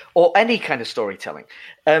well, or any kind of storytelling,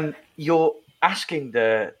 you're asking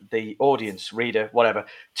the audience, reader, whatever,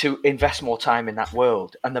 to invest more time in that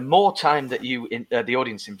world. And the more time that the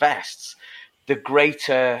audience invests, the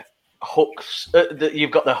greater hooks that you've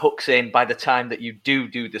got the hooks in by the time that you do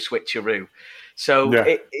the switcheroo. So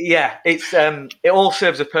it all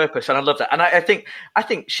serves a purpose, and I love that. And I think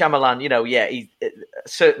Shyamalan, he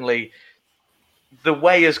certainly the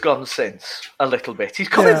way has gone since a little bit. He's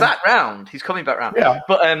coming back round. Yeah.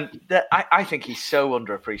 But I think he's so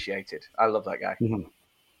underappreciated. I love that guy. Mm-hmm.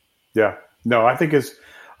 Yeah. No, I think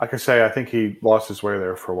like I say, I think he lost his way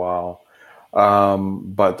there for a while.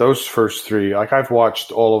 But those first three, I've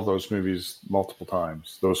watched all of those movies multiple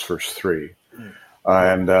times. Those first three.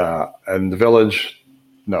 And The Village,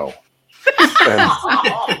 no.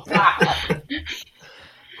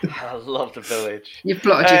 I love The Village. You've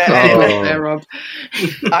blotted your copybook there, Rob.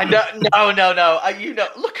 I know. No.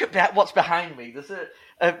 Look at that. What's behind me? There's a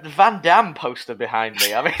Van Damme poster behind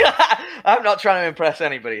me. I mean, I'm not trying to impress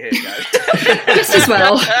anybody here, guys. Just as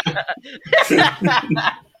well.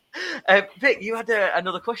 Vic, you had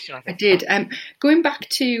another question, I think. I did. Going back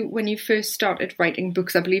to when you first started writing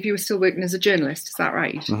books, I believe you were still working as a journalist. Is that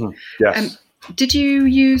right? Mm-hmm. Yes. Did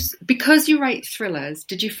you because you write thrillers,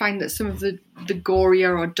 did you find that some of the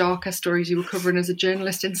gorier or darker stories you were covering as a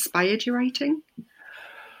journalist inspired your writing?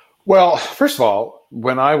 Well, first of all,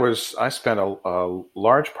 when I spent a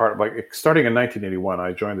large part, starting in 1981,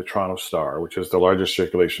 I joined the Toronto Star, which is the largest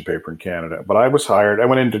circulation paper in Canada. But I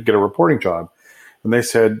went in to get a reporting job. And they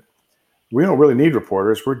said, we don't really need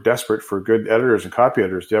reporters. We're desperate for good editors and copy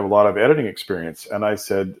editors. Do you have a lot of editing experience? And I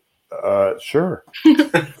said, sure.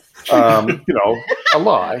 A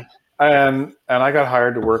lie. And I got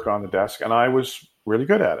hired to work on the desk, and I was really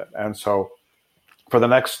good at it. And so for the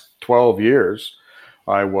next 12 years,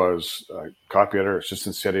 I was a copy editor,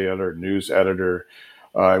 assistant city editor, news editor.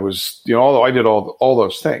 I was, although I did all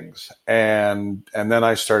those things. And then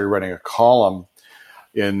I started writing a column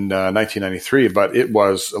in 1993, but it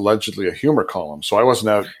was allegedly a humor column. So I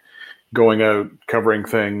wasn't going out covering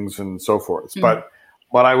things and so forth. Mm.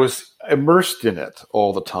 But I was immersed in it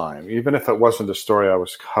all the time, even if it wasn't a story I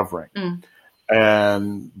was covering. Mm.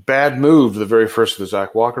 And Bad Move, the very first of the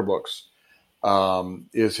Zach Walker books,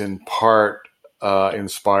 is in part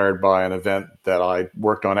inspired by an event that I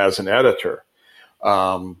worked on as an editor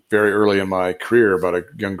very early in my career about a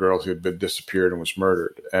young girl who had been disappeared and was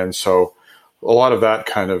murdered. And so a lot of that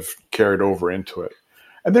kind of carried over into it.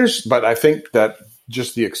 But I think that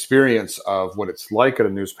just the experience of what it's like at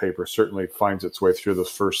a newspaper certainly finds its way through the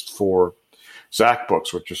first 4 Zach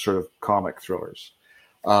books, which are sort of comic thrillers.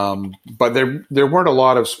 But there weren't a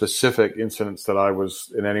lot of specific incidents that I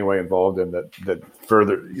was in any way involved in that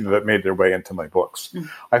further, that made their way into my books. Mm.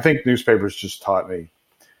 I think newspapers just taught me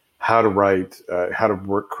how to write, how to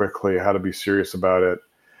work quickly, how to be serious about it.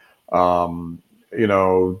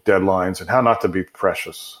 deadlines and how not to be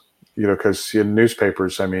precious, because in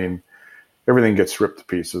newspapers, I mean, everything gets ripped to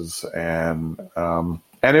pieces. And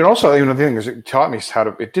it also, the thing is,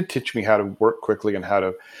 it did teach me how to work quickly and how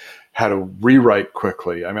to rewrite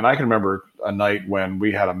quickly. I mean, I can remember a night when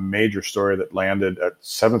we had a major story that landed at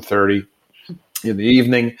 7:30 in the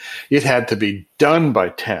evening. It had to be done by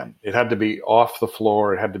 10. It had to be off the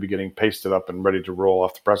floor. It had to be getting pasted up and ready to roll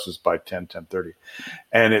off the presses by 10:30.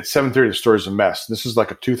 And at 7:30, the story's a mess. This is like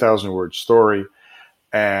a 2,000-word story,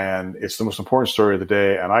 and it's the most important story of the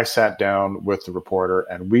day. And I sat down with the reporter,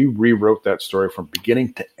 and we rewrote that story from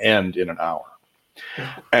beginning to end in an hour.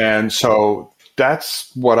 And so that's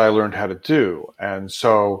what I learned how to do. And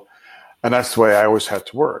that's the way I always had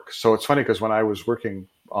to work. So it's funny because when I was working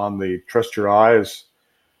on the Trust Your Eyes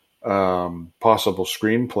possible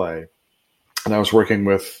screenplay, and I was working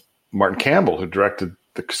with Martin Campbell, who directed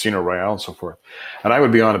the Casino Royale and so forth, and I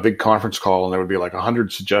would be on a big conference call, and there would be like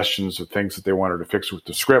 100 suggestions of things that they wanted to fix with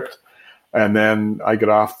the script, and then I get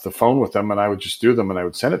off the phone with them, and I would just do them, and I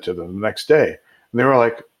would send it to them the next day, and they were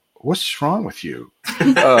like, "What's wrong with you?"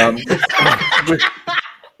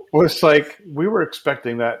 Was like, we were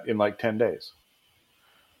expecting that in like 10 days.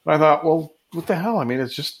 And I thought, well, what the hell? I mean,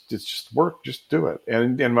 it's just work. Just do it.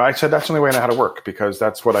 And I said, that's the only way I know how to work, because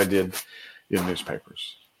that's what I did in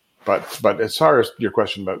newspapers. But as far as your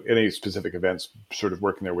question about any specific events sort of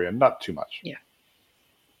working their way in, not too much. Yeah.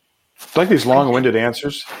 It's like these long-winded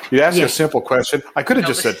answers. You ask a simple question. I could have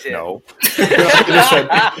just said no.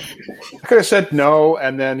 I could have said no,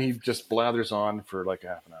 and then he just blathers on for like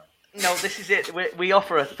half an hour. No, this is it. We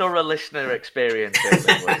offer a thorough listener experience here,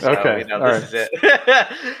 Linwood, so okay. This is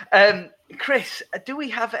it. Chris, do we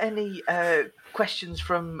have any questions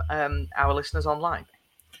from our listeners online?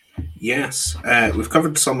 Yes, we've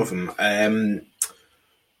covered some of them.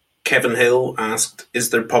 Kevin Hill asked,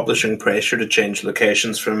 is there publishing pressure to change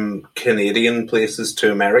locations from Canadian places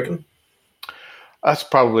to American? That's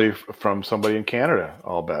probably from somebody in Canada,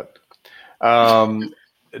 I'll bet.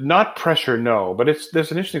 Not pressure, no, but there's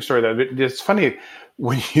an interesting story that it's funny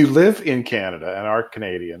when you live in Canada and are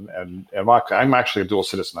Canadian, and I'm actually a dual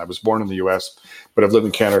citizen. I was born in the U.S., but I've lived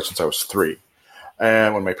in Canada since I was 3,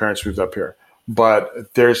 and when my parents moved up here.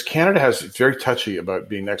 But Canada it's very touchy about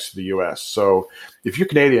being next to the U.S. So if you're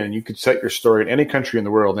Canadian, you could set your story in any country in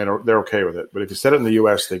the world, and they're okay with it. But if you set it in the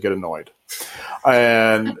U.S., they get annoyed.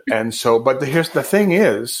 And so, but here's the thing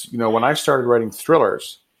is, when I started writing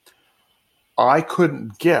thrillers, I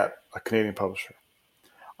couldn't get a Canadian publisher.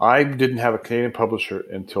 I didn't have a Canadian publisher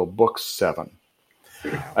until book 7.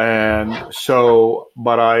 And so,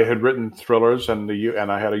 but I had written thrillers, and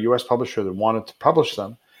I had a U.S. publisher that wanted to publish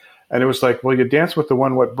them. And it was like, well, you dance with the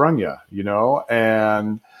one what brung you,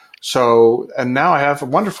 And so, and now I have a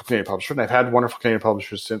wonderful Canadian publisher, and I've had wonderful Canadian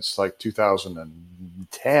publishers since like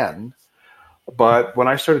 2010. But when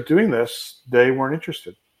I started doing this, they weren't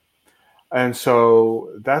interested. And so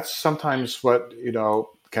that's sometimes what,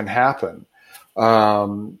 can happen.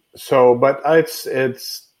 But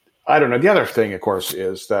it's, I don't know. The other thing, of course,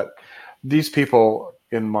 is that these people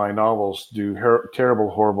in my novels do terrible,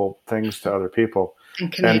 horrible things to other people.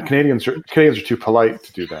 And Canadians are too polite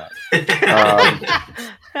to do that.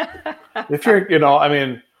 If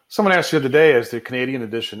you're, someone asked the other day, is the Canadian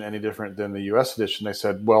edition any different than the U.S. edition? They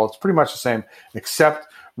said, well, it's pretty much the same, except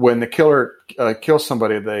when the killer kills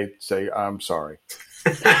somebody, they say, I'm sorry.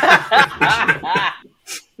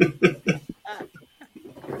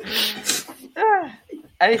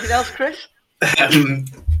 Anything else, Chris?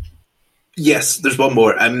 Yes, there's one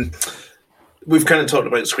more. We've kind of talked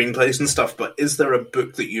about screenplays and stuff, but is there a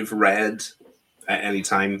book that you've read at any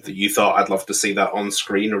time that you thought, I'd love to see that on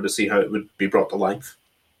screen or to see how it would be brought to life?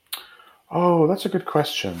 Oh, that's a good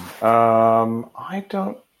question. I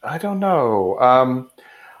don't know.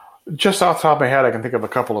 Just off the top of my head, I can think of a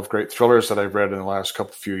couple of great thrillers that I've read in the last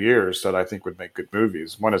few years that I think would make good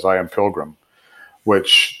movies. One is I Am Pilgrim, by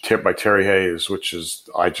Terry Hayes, which is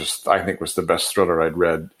I think was the best thriller I'd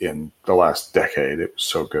read in the last decade. It was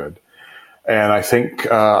so good. And I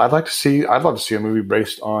think I'd love to see a movie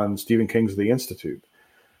based on Stephen King's The Institute,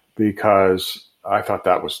 because I thought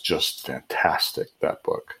that was just fantastic, that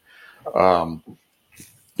book.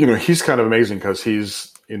 He's kind of amazing because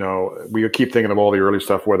he's, we keep thinking of all the early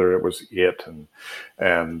stuff, whether it was It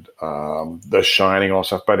and The Shining and all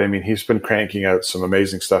stuff. But he's been cranking out some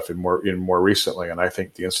amazing stuff in more recently. And I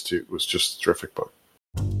think The Institute was just a terrific book.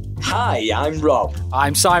 Hi, I'm Rob.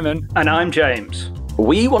 I'm Simon. And I'm James.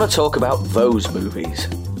 We want to talk about those movies.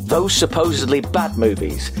 Those supposedly bad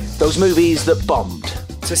movies. Those movies that bombed.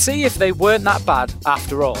 To see if they weren't that bad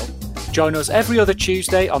after all, join us every other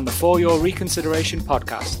Tuesday on the For Your Reconsideration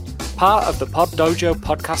podcast, part of the Pod Dojo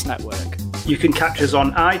podcast network. You can catch us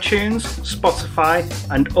on iTunes, Spotify,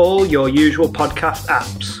 and all your usual podcast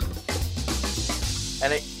apps.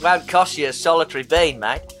 And it won't cost you a solitary bean,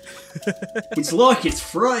 mate. It's like it's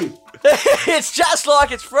free. It's just like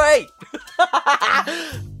it's free.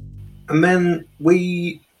 And then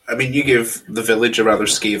you give The Village a rather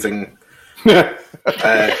scathing. Would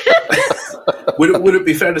it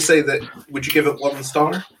be fair to say that? Would you give it 1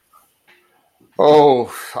 star?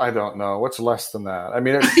 Oh, I don't know. What's less than that? I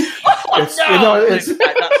mean, it's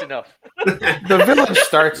That's enough.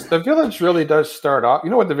 The Village really does start off. You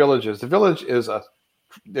know what The Village is? The Village is a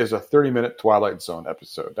 30-minute Twilight Zone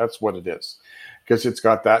episode. That's what it is, because it's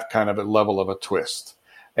got that kind of a level of a twist.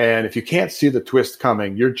 And if you can't see the twist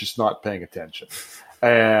coming, you're just not paying attention.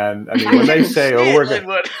 And I mean, when they say, we're going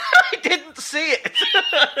Linwood. I didn't see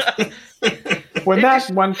it. when that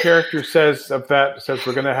one character says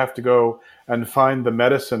we're going to have to go and find the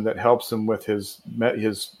medicine that helps him with his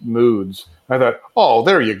moods, I thought, oh,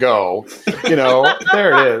 there you go.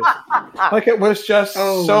 There it is. Like, it was just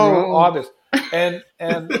obvious. And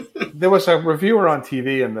there was a reviewer on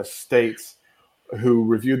TV in the States who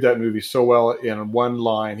reviewed that movie so well. In one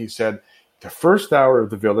line, he said, the first hour of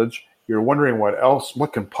The Village, you're wondering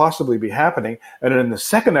what can possibly be happening. And in the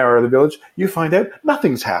second hour of The Village, you find out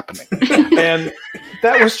nothing's happening. And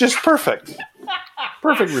that was just perfect.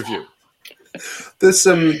 Perfect review. This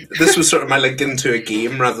was sort of my link into a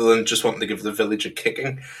game rather than just wanting to give The Village a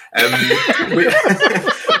kicking.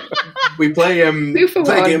 We play a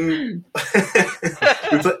game.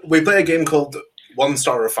 we play a game called 1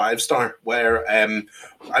 star or 5 star, where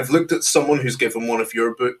I've looked at someone who's given one of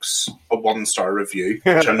your books a 1 star review,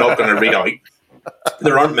 which I'm not going to read out.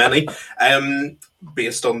 There aren't many,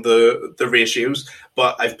 based on the ratios,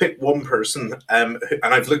 but I've picked one person, and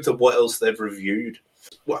I've looked at what else they've reviewed.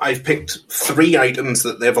 I've picked 3 items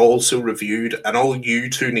that they've also reviewed, and all you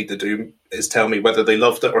two need to do is tell me whether they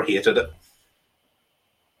loved it or hated it.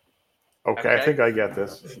 Okay, I think I get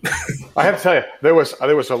this. I have to tell you, there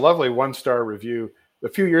was a lovely 1-star review a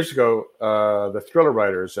few years ago. The Thriller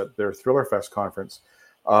writers at their Thriller Fest conference,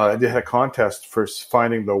 they had a contest for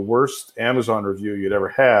finding the worst Amazon review you'd ever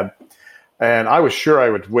had, and I was sure I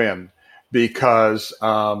would win because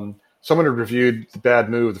someone had reviewed The Bad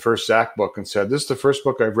Move, the first Zach book, and said, this is the first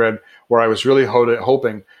book I've read where I was really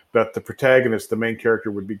hoping that the protagonist, the main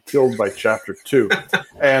character, would be killed by chapter 2.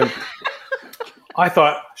 And I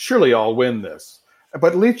thought, surely I'll win this.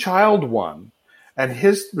 But Lee Child won. And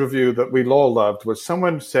his review that we all loved was,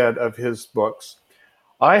 someone said of his books,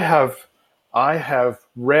 I have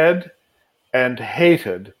read and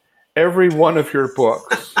hated every one of your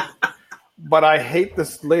books, but I hate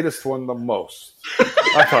this latest one the most.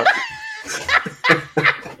 I thought...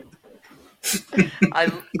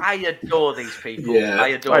 I adore these people. Yeah. I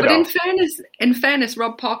adore But them. in fairness,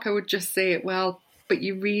 Rob Parker would just say, well, but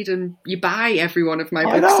you read and you buy every one of my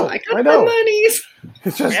books, so I got my monies.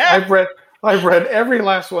 It's just, I've read every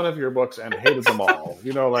last one of your books and hated them all. I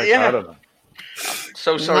don't know.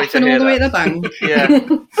 So sorry to Laughing hear all the way that. to the bank.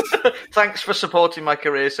 Yeah. Thanks for supporting my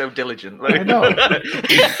career so diligently. I know.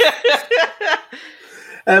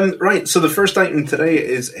 Right, so the first item today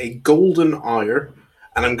is a golden hour,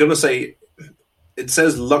 and I'm going to say, it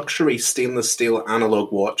says luxury stainless steel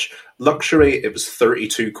analog watch. Luxury, it was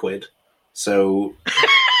 32 quid. So,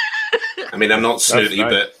 I mean, I'm not snooty,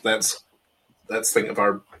 nice. but let's think of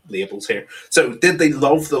our labels here. So, did they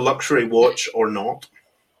love the luxury watch or not?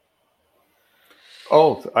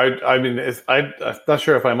 Oh, I mean, I'm not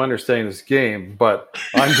sure if I'm understanding this game, but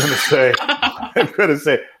I'm going to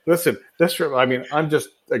say, listen, I'm just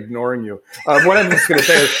ignoring you. What I'm just going to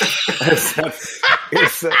say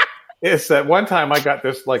is that one time I got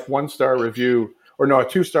this 1-star review, or no, a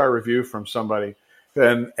 2-star review from somebody,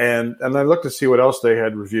 and I looked to see what else they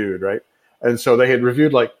had reviewed, right? And so they had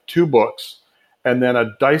reviewed 2 books, and then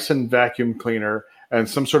a Dyson vacuum cleaner, and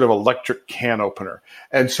some sort of electric can opener.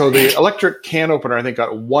 And so the electric can opener, I think,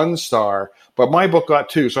 got 1 star, but my book got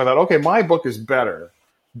 2. So I thought, okay, my book is better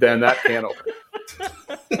than that can opener.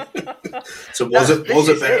 So was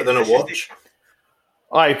it better than a watch?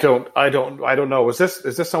 I don't know. Is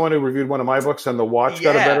this someone who reviewed one of my books and the watch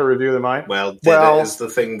got a better review than mine? Well, it is the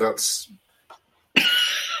thing that's...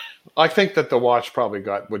 I think that the watch probably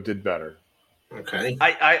did better. Okay.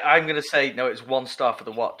 I'm going to say, no, it's 1 star for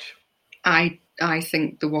the watch. I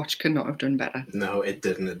think the watch could not have done better. No, it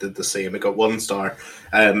didn't. It did the same. It got 1 star.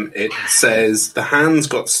 It says the hands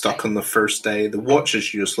got stuck on the first day. The watch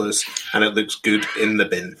is useless, and it looks good in the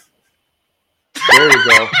bin. There you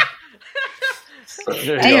go.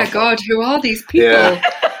 Hey, God, who are these people?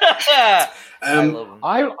 Yeah. I love them.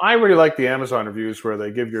 I really like the Amazon reviews where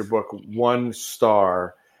they give your book 1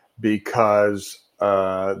 star because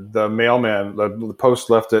the mailman, the post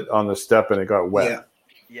left it on the step and it got wet.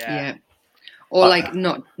 Yeah. Or like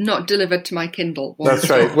not delivered to my Kindle. That's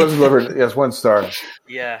right. It was delivered. Yes, 1 star.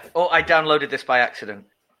 Yeah. Oh, I downloaded this by accident.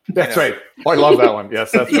 That's right. Oh, I love that one.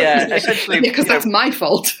 Yes, that's right. Yeah, essentially. Because that's my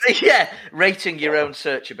fault. Yeah, rating your own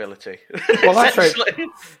searchability. Well, that's right.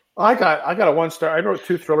 I got a 1 star. I wrote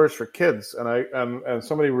 2 thrillers for kids, and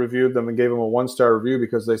somebody reviewed them and gave them a 1 star review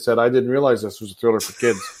because they said I didn't realize this was a thriller for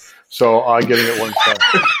kids, so I'm giving it 1 star.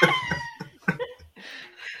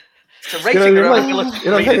 So rating your own ability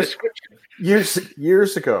to read a description.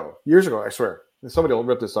 Years ago, I swear. Somebody will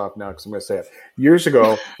rip this off now because I'm going to say it. Years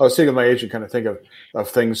ago, I was thinking with my agent, kind of think of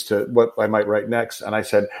things to what I might write next, and I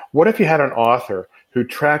said, "What if you had an author who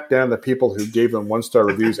tracked down the people who gave them 1 star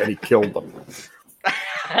reviews and he killed them?"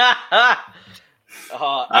 I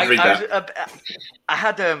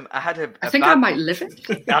think I might live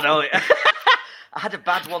it. I know. I had a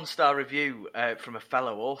bad 1 star review from a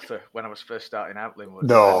fellow author when I was first starting out, Linwood.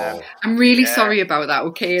 No, and, I'm really sorry about that.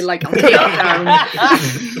 Okay, like I'll take it down.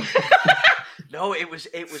 No, it was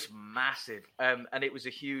massive, and it was a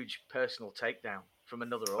huge personal takedown from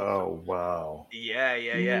another author. Oh wow!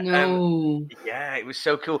 Yeah. No. Yeah, it was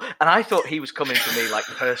so cool, and I thought he was coming for me like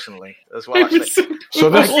personally as well. So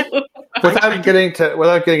this, without getting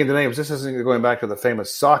into names, this isn't going back to the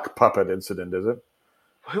famous sock puppet incident, is it?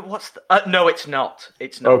 What's the? No, it's not.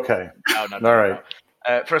 It's not. Okay. No. All right.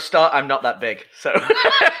 For a start, I'm not that big, so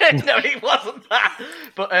no, he wasn't that.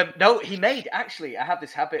 But no, he made. Actually, I have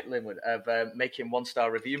this habit, Linwood, of making 1 star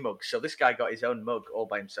review mugs. So this guy got his own mug all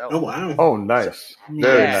by himself. Oh wow! Oh, nice.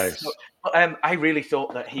 Very nice. So, I really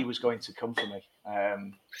thought that he was going to come for me.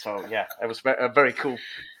 So yeah, it was a very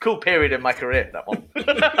cool period in my career. That one.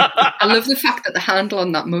 I love the fact that the handle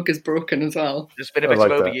on that mug is broken as well. There's been a bit of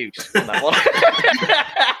overuse on that one.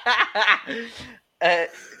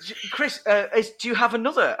 Chris, do you have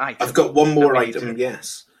another item? I've got one more item,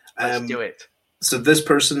 yes. Let's do it. So this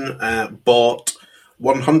person bought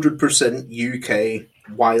 100% UK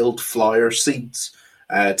wildflower seeds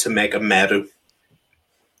to make a meadow.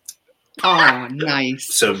 Oh,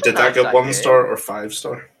 nice. So did that get 1 star or 5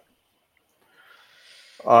 star?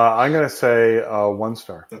 I'm going to say 1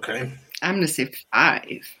 star. Okay. I'm going to say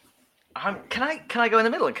 5. Can I go in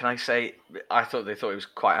the middle and can I say they thought it was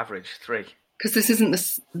quite average, 3? Because this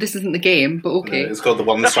isn't the game, but okay. It's called the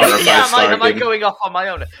 1 star or 5 star. Am I going off on my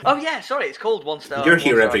own? Oh yeah, sorry, it's called 1 star. You're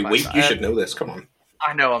here every week. You should know this. Come on.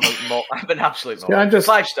 I know. I'm an absolute. Yeah, I'm just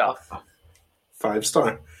 5 star. 5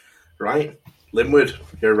 star, right? Linwood,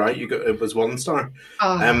 you're right. It was 1 star.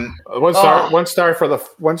 1 star. 1 star for the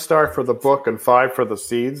 1 star for the book and 5 for the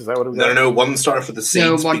seeds. Is that what it was? No. 1 star for the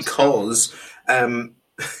seeds because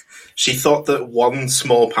she thought that 1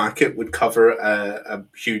 small packet would cover a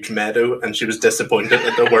huge meadow, and she was disappointed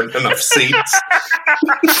that there weren't enough seeds.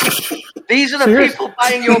 These are the people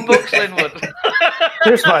buying your books, Linwood.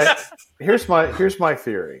 Here's my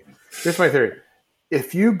theory.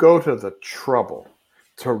 If you go to the trouble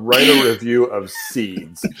to write a review of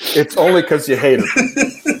seeds, it's only because you hate them.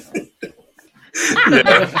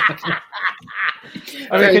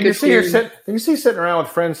 I mean, can you see sitting around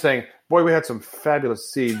with friends saying, "Boy, we had some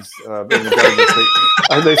fabulous seeds in the garden this week,"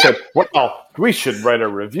 and they said, "Well, we should write a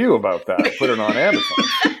review about that, put it on Amazon."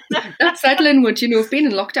 That said, Linwood, we've been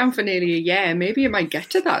in lockdown for nearly a year. Maybe it might get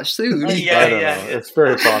to that soon. I don't know. It's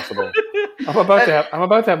very possible. I'm about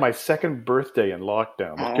to have my 2nd birthday in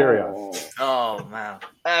lockdown. But carry on. Oh man.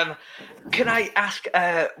 Can I ask?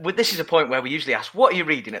 This is a point where we usually ask, what are you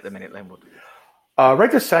reading at the minute, Linwood?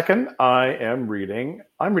 Right this second, I'm reading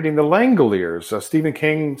The Langoliers, a Stephen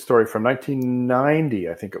King story from 1990,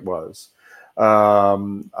 I think it was.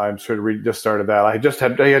 I'm sort of just started that. I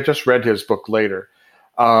had just read his book later,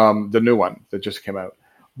 the new one that just came out.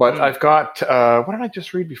 But I've got what did I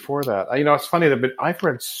just read before that? It's funny that I've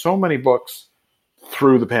read so many books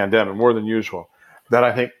through the pandemic, more than usual, that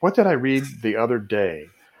I think, what did I read the other day?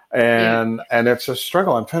 And it's a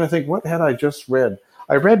struggle. I'm trying to think, what had I just read?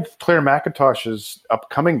 I read Claire McIntosh's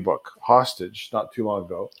upcoming book, Hostage, not too long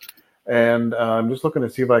ago. And I'm just looking to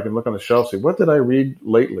see if I can look on the shelf, see what did I read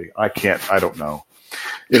lately? I don't know.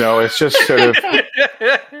 It's just sort of,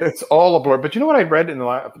 it's all a blur. But you know what I read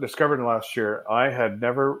discovered in the last year? I had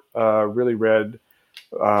never really read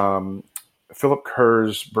Philip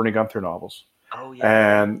Kerr's Bernie Gunther novels. Oh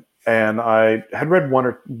yeah. And I had read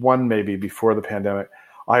one maybe before the pandemic.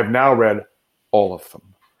 I have now read all of them.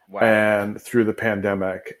 Wow. And through the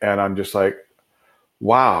pandemic, and I'm just like,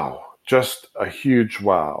 wow, just a huge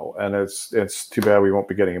wow, and it's too bad we won't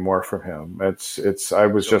be getting more from him. I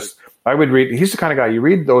would read. He's the kind of guy you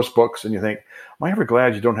read those books and you think, am I ever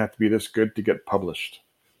glad you don't have to be this good to get published?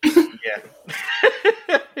 Yeah.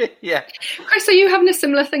 Yeah. Chris, are you having a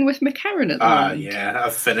similar thing with McCarran at the moment? Yeah,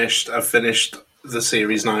 I've finished the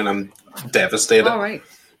series now, and I'm devastated. All right.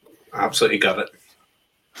 Absolutely got it.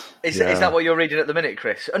 Is that what you're reading at the minute,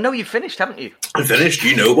 Chris? Oh no, you've finished, haven't you? I'm finished.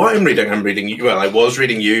 You know what I'm reading? I'm reading you. Well, I was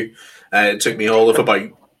reading you. It took me all of about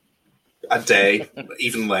a day,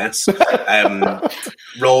 even less.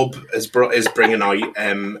 Rob is bringing out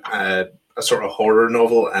a sort of horror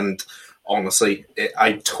novel, and honestly,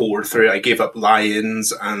 I tore through it. I gave up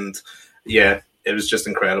Lions, and yeah, it was just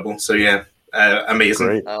incredible. So yeah,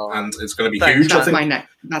 amazing, and it's going to be huge. That's my next.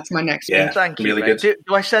 That's my next. Yeah, thank you. Really good.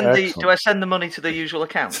 Do I send the money to the usual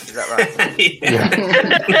account? Is that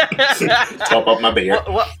right? Top up my beer.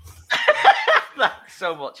 What? Thanks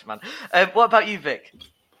so much, man. What about you, Vic?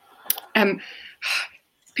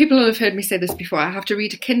 People will have heard me say this before. I have to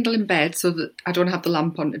read a Kindle in bed so that I don't have the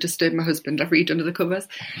lamp on to disturb my husband. I read under the covers.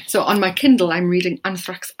 So on my Kindle, I'm reading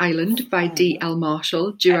Anthrax Island by D.L.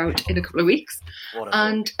 Marshall, due out in a couple of weeks.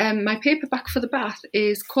 And my paperback for the bath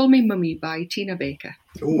is Call Me Mummy by Tina Baker.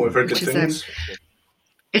 Oh, I've heard good things.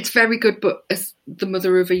 It's very good, but as the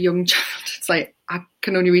mother of a young child, it's like I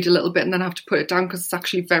can only read a little bit and then I have to put it down because it's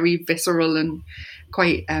actually very visceral and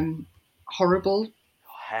quite horrible.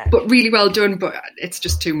 But really well done, but it's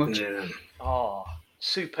just too much. Yeah. Oh,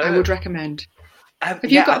 superb. I would recommend. Have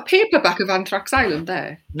you got a paperback of Anthrax Island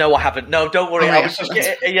there? No, I haven't. No, don't worry. I was just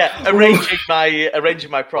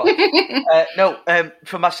arranging my props.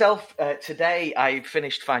 For myself, today I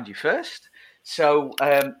finished Find You First. So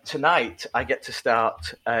tonight I get to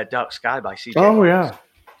start Dark Sky by CJ. Oh, yeah.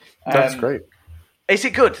 That's great. Is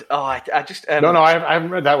it good? Oh, I just... No, I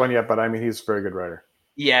haven't read that one yet, but I mean, he's a very good writer.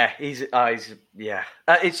 Yeah, he's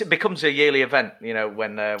it becomes a yearly event,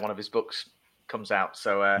 when one of his books comes out.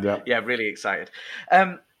 So really excited.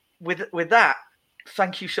 With that,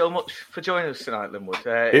 thank you so much for joining us tonight, Linwood.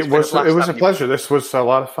 It was a pleasure. This was a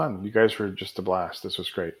lot of fun. You guys were just a blast. This was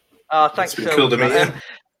great. Thanks so cool to much. meet you.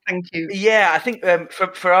 Thank you. Yeah, I think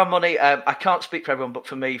for our money, I can't speak for everyone, but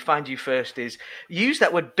for me, Find You First is you used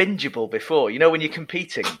that word bingeable before. When you're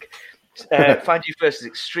competing. Find You First is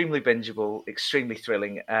extremely bingeable, extremely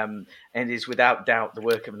thrilling, and is without doubt the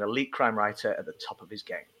work of an elite crime writer at the top of his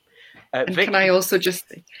game. Vic, can I also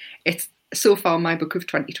it's so far my book of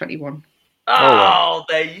 2021. Oh,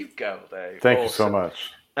 there you go. Thank you so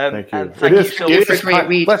much. Thank you. Thank you so much for a great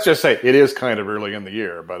read. Let's just say it is kind of early in the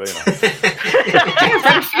year, but That's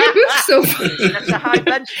a high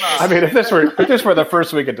benchmark. I mean, if this were the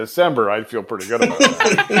first week of December, I'd feel pretty good about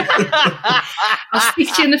it. I'll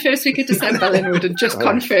speak to you in the first week of December, Linwood, and just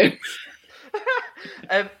confirm.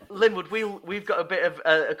 Linwood, we've got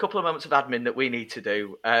a couple of moments of admin that we need to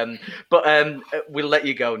do, but we'll let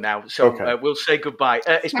you go now. So we'll say goodbye.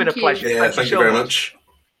 It's been a pleasure. Yeah, thank you very much.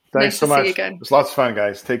 Thanks so much. See you again. It's lots of fun,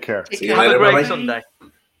 guys. Take care. See you Have later. a great Sunday.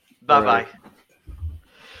 Bye-bye. Right.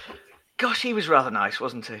 Gosh, he was rather nice,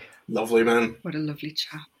 wasn't he? Lovely man. What a lovely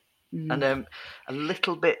chap. And a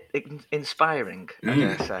little bit inspiring, I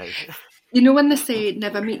dare say. When they say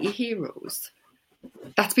never meet your heroes,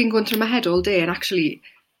 that's been going through my head all day. And actually,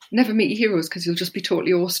 never meet your heroes because you'll just be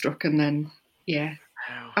totally awestruck. And then,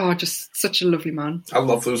 just such a lovely man. I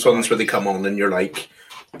love those ones where they come on and you're like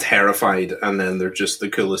terrified, and then they're just the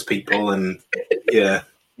coolest people. And yeah.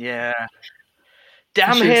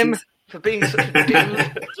 Damn him for being such a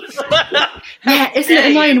dude. Yeah, isn't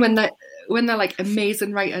it annoying when they're like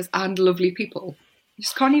amazing writers and lovely people? You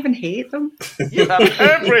just can't even hate them. You have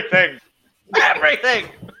everything.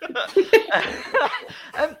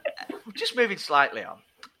 Just moving slightly on.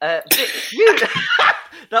 Vic,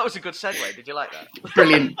 that was a good segue. Did you like that?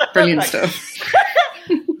 Brilliant stuff.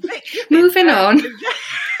 Vic, moving on.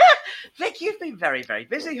 Vic, you've been very, very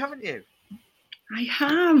busy, haven't you? I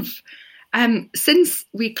have. Since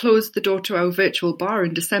we closed the door to our virtual bar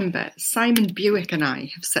in December, Simon Buick and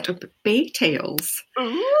I have set up Baytails,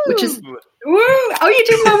 which is... Woo! Oh, you're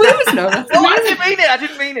doing my woos now. That's I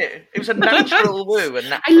didn't mean it. It was a natural woo.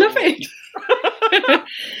 I love it.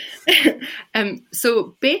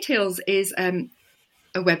 So Baytails is a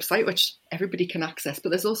website which everybody can access, but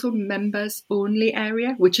there's also members only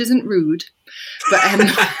area, which isn't rude, but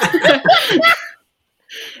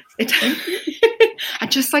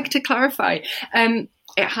I'd just like to clarify. It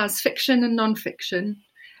has fiction and non-fiction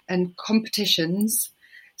and competitions.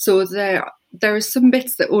 So there there are some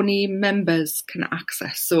bits that only members can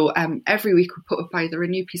access. So every week we put up either a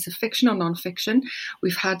new piece of fiction or non-fiction.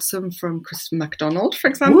 We've had some from McDonald, for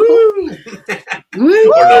example. Woo!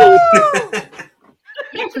 Woo! Or not.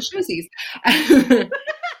 Yeah, for sure.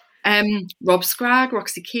 Rob Scragg,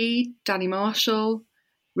 Roxy Key, Danny Marshall,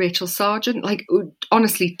 Rachel Sargent, like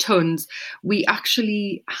honestly tons. We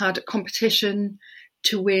actually had a competition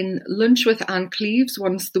to win lunch with Anne Cleves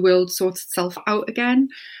once the world sorts itself out again,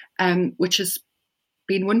 which has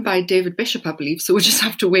been won by David Bishop, I believe. So we just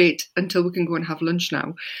have to wait until we can go and have lunch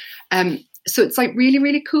now. So it's like really,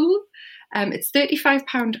 really cool. It's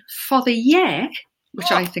 £35 for the year,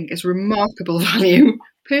 which I think is remarkable value,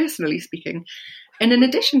 personally speaking. And in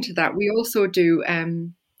addition to that, we also do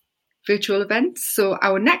virtual events. So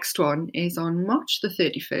our next one is on March the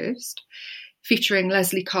 31st, featuring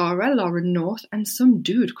Leslie Cara, Lauren North, and some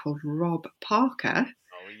dude called Rob Parker,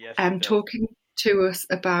 talking to us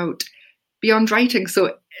about beyond writing.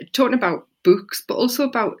 So talking about books, but also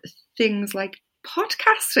about things like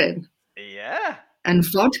podcasting. Yeah. And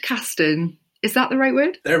vodcasting. Is that the right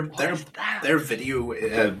word? Their video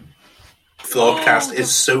vlogcast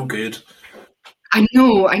is so good. I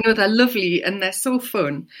know, they're lovely and they're so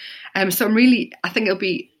fun. So I think it'll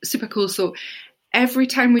be super cool. So every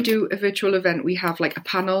time we do a virtual event, we have like a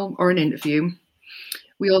panel or an interview.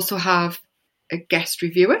 We also have a guest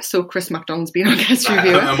reviewer. So Chris McDonald's been our guest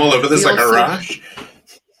reviewer. I'm all over this like a rash.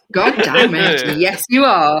 God damn it. Yes, you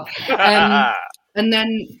are. And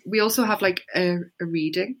then we also have like a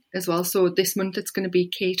reading as well. So this month it's going to be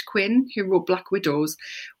Kate Quinn, who wrote Black Widows,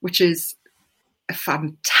 which is a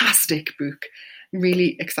fantastic book. I'm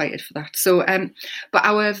really excited for that. So, but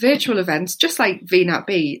our virtual events, just like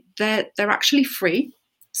VNAB, they're actually free.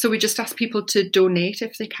 So we just ask people to donate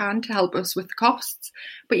if they can to help us with the costs.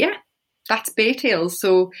 But yeah, that's Bay Tales.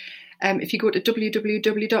 So if you go to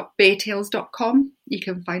www.baytales.com, you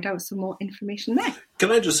can find out some more information there.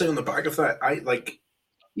 Can I just say on the back of that,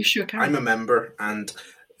 you sure can. I'm a member and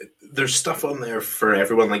there's stuff on there for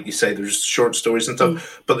everyone, like you say, there's short stories and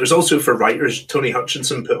stuff, but there's also for writers. Tony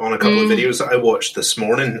Hutchinson put on a couple of videos that I watched this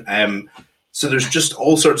morning. So there's just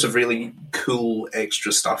all sorts of really cool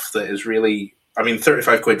extra stuff that is really, I mean,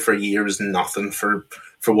 35 quid for a year is nothing for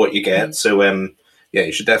what you get. So yeah,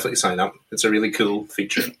 you should definitely sign up. It's a really cool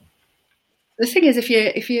feature. The thing is,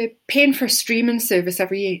 if you're paying for a streaming service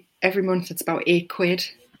every month, it's about £8.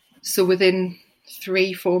 So within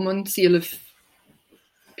 3-4 months, you'll have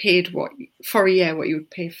paid for a year what you would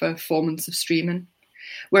pay for 4 months of streaming.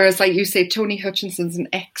 Whereas, like you say, Tony Hutchinson's an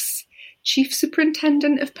ex-chief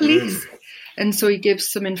superintendent of police, and so he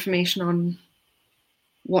gives some information on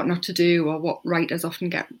what not to do or what writers often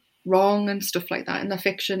get wrong and stuff like that in their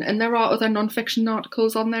fiction. And there are other non-fiction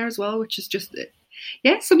articles on there as well, which is just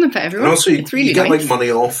something for everyone. And also, it's really you get nice. like money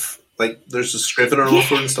off. Like there's a Scrivener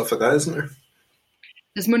offer and stuff like that, isn't there?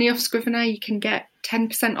 There's money off Scrivener. You can get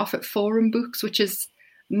 10% off at Forum Books, which is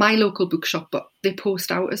my local bookshop, but they post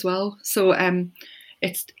out as well. So I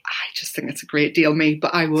just think it's a great deal,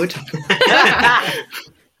 but I would.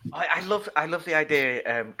 I love the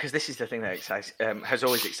idea, because this is the thing that has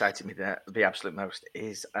always excited me the absolute most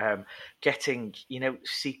is getting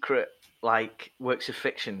secret like works of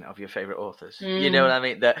fiction of your favorite authors. You know what I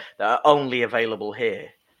mean, that are only available here.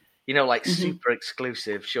 Like super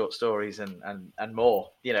exclusive short stories and more.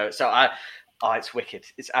 So it's wicked.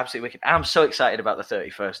 It's absolutely wicked. I'm so excited about the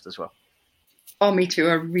 31st as well. Oh, me too.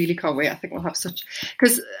 I really can't wait. I think we'll have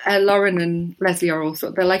because Lauren and Leslie are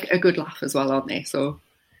also, they're like a good laugh as well, aren't they? So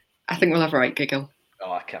I think we'll have a right giggle.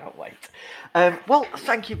 Oh, I cannot wait. Well,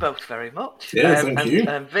 thank you both very much. Yeah, thank you.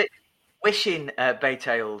 Vic, wishing Bay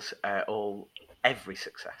Tales every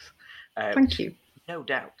success. Thank you. No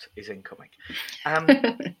doubt is incoming.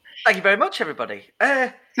 Thank you very much, everybody.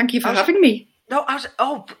 Thank you for having me. No,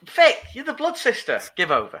 Vic, you're the blood sister.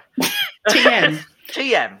 Give over. TM.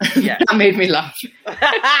 TM, yeah. That made me laugh.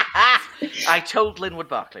 I told Linwood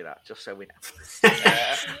Barclay that, just so we know.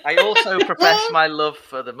 I also profess my love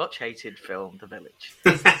for the much-hated film The Village.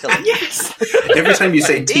 Yes! Every time you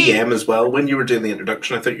say TM as well, when you were doing the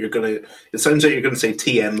introduction, I thought you were going to... It sounds like you're going to say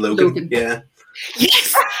TM Logan. Yeah.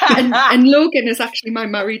 Yes! and Logan is actually my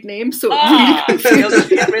married name, so really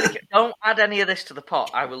confusing. Don't add any of this to the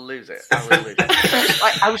pot. I will lose it.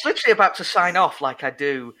 I was literally about to sign off like I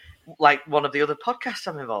do like one of the other podcasts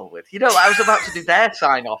I'm involved with. I was about to do their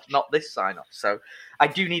sign off, not this sign off. So I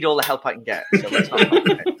do need all the help I can get. So let's not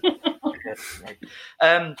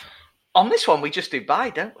on this one, we just do bye,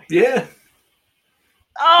 don't we? Yeah.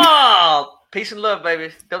 Oh, Peace and love,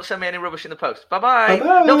 baby. Don't send me any rubbish in the post. Bye-bye.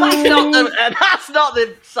 Bye-bye. No, that's not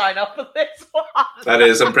the sign off for this one. That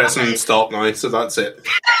is. I'm pressing stop now, so that's it.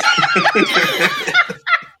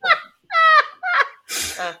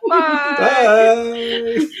 Bye.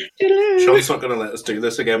 Bye. Sean's not going to let us do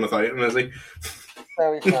this again without him, is he?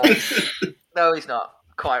 No, he's not. No, he's not.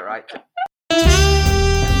 Quite right.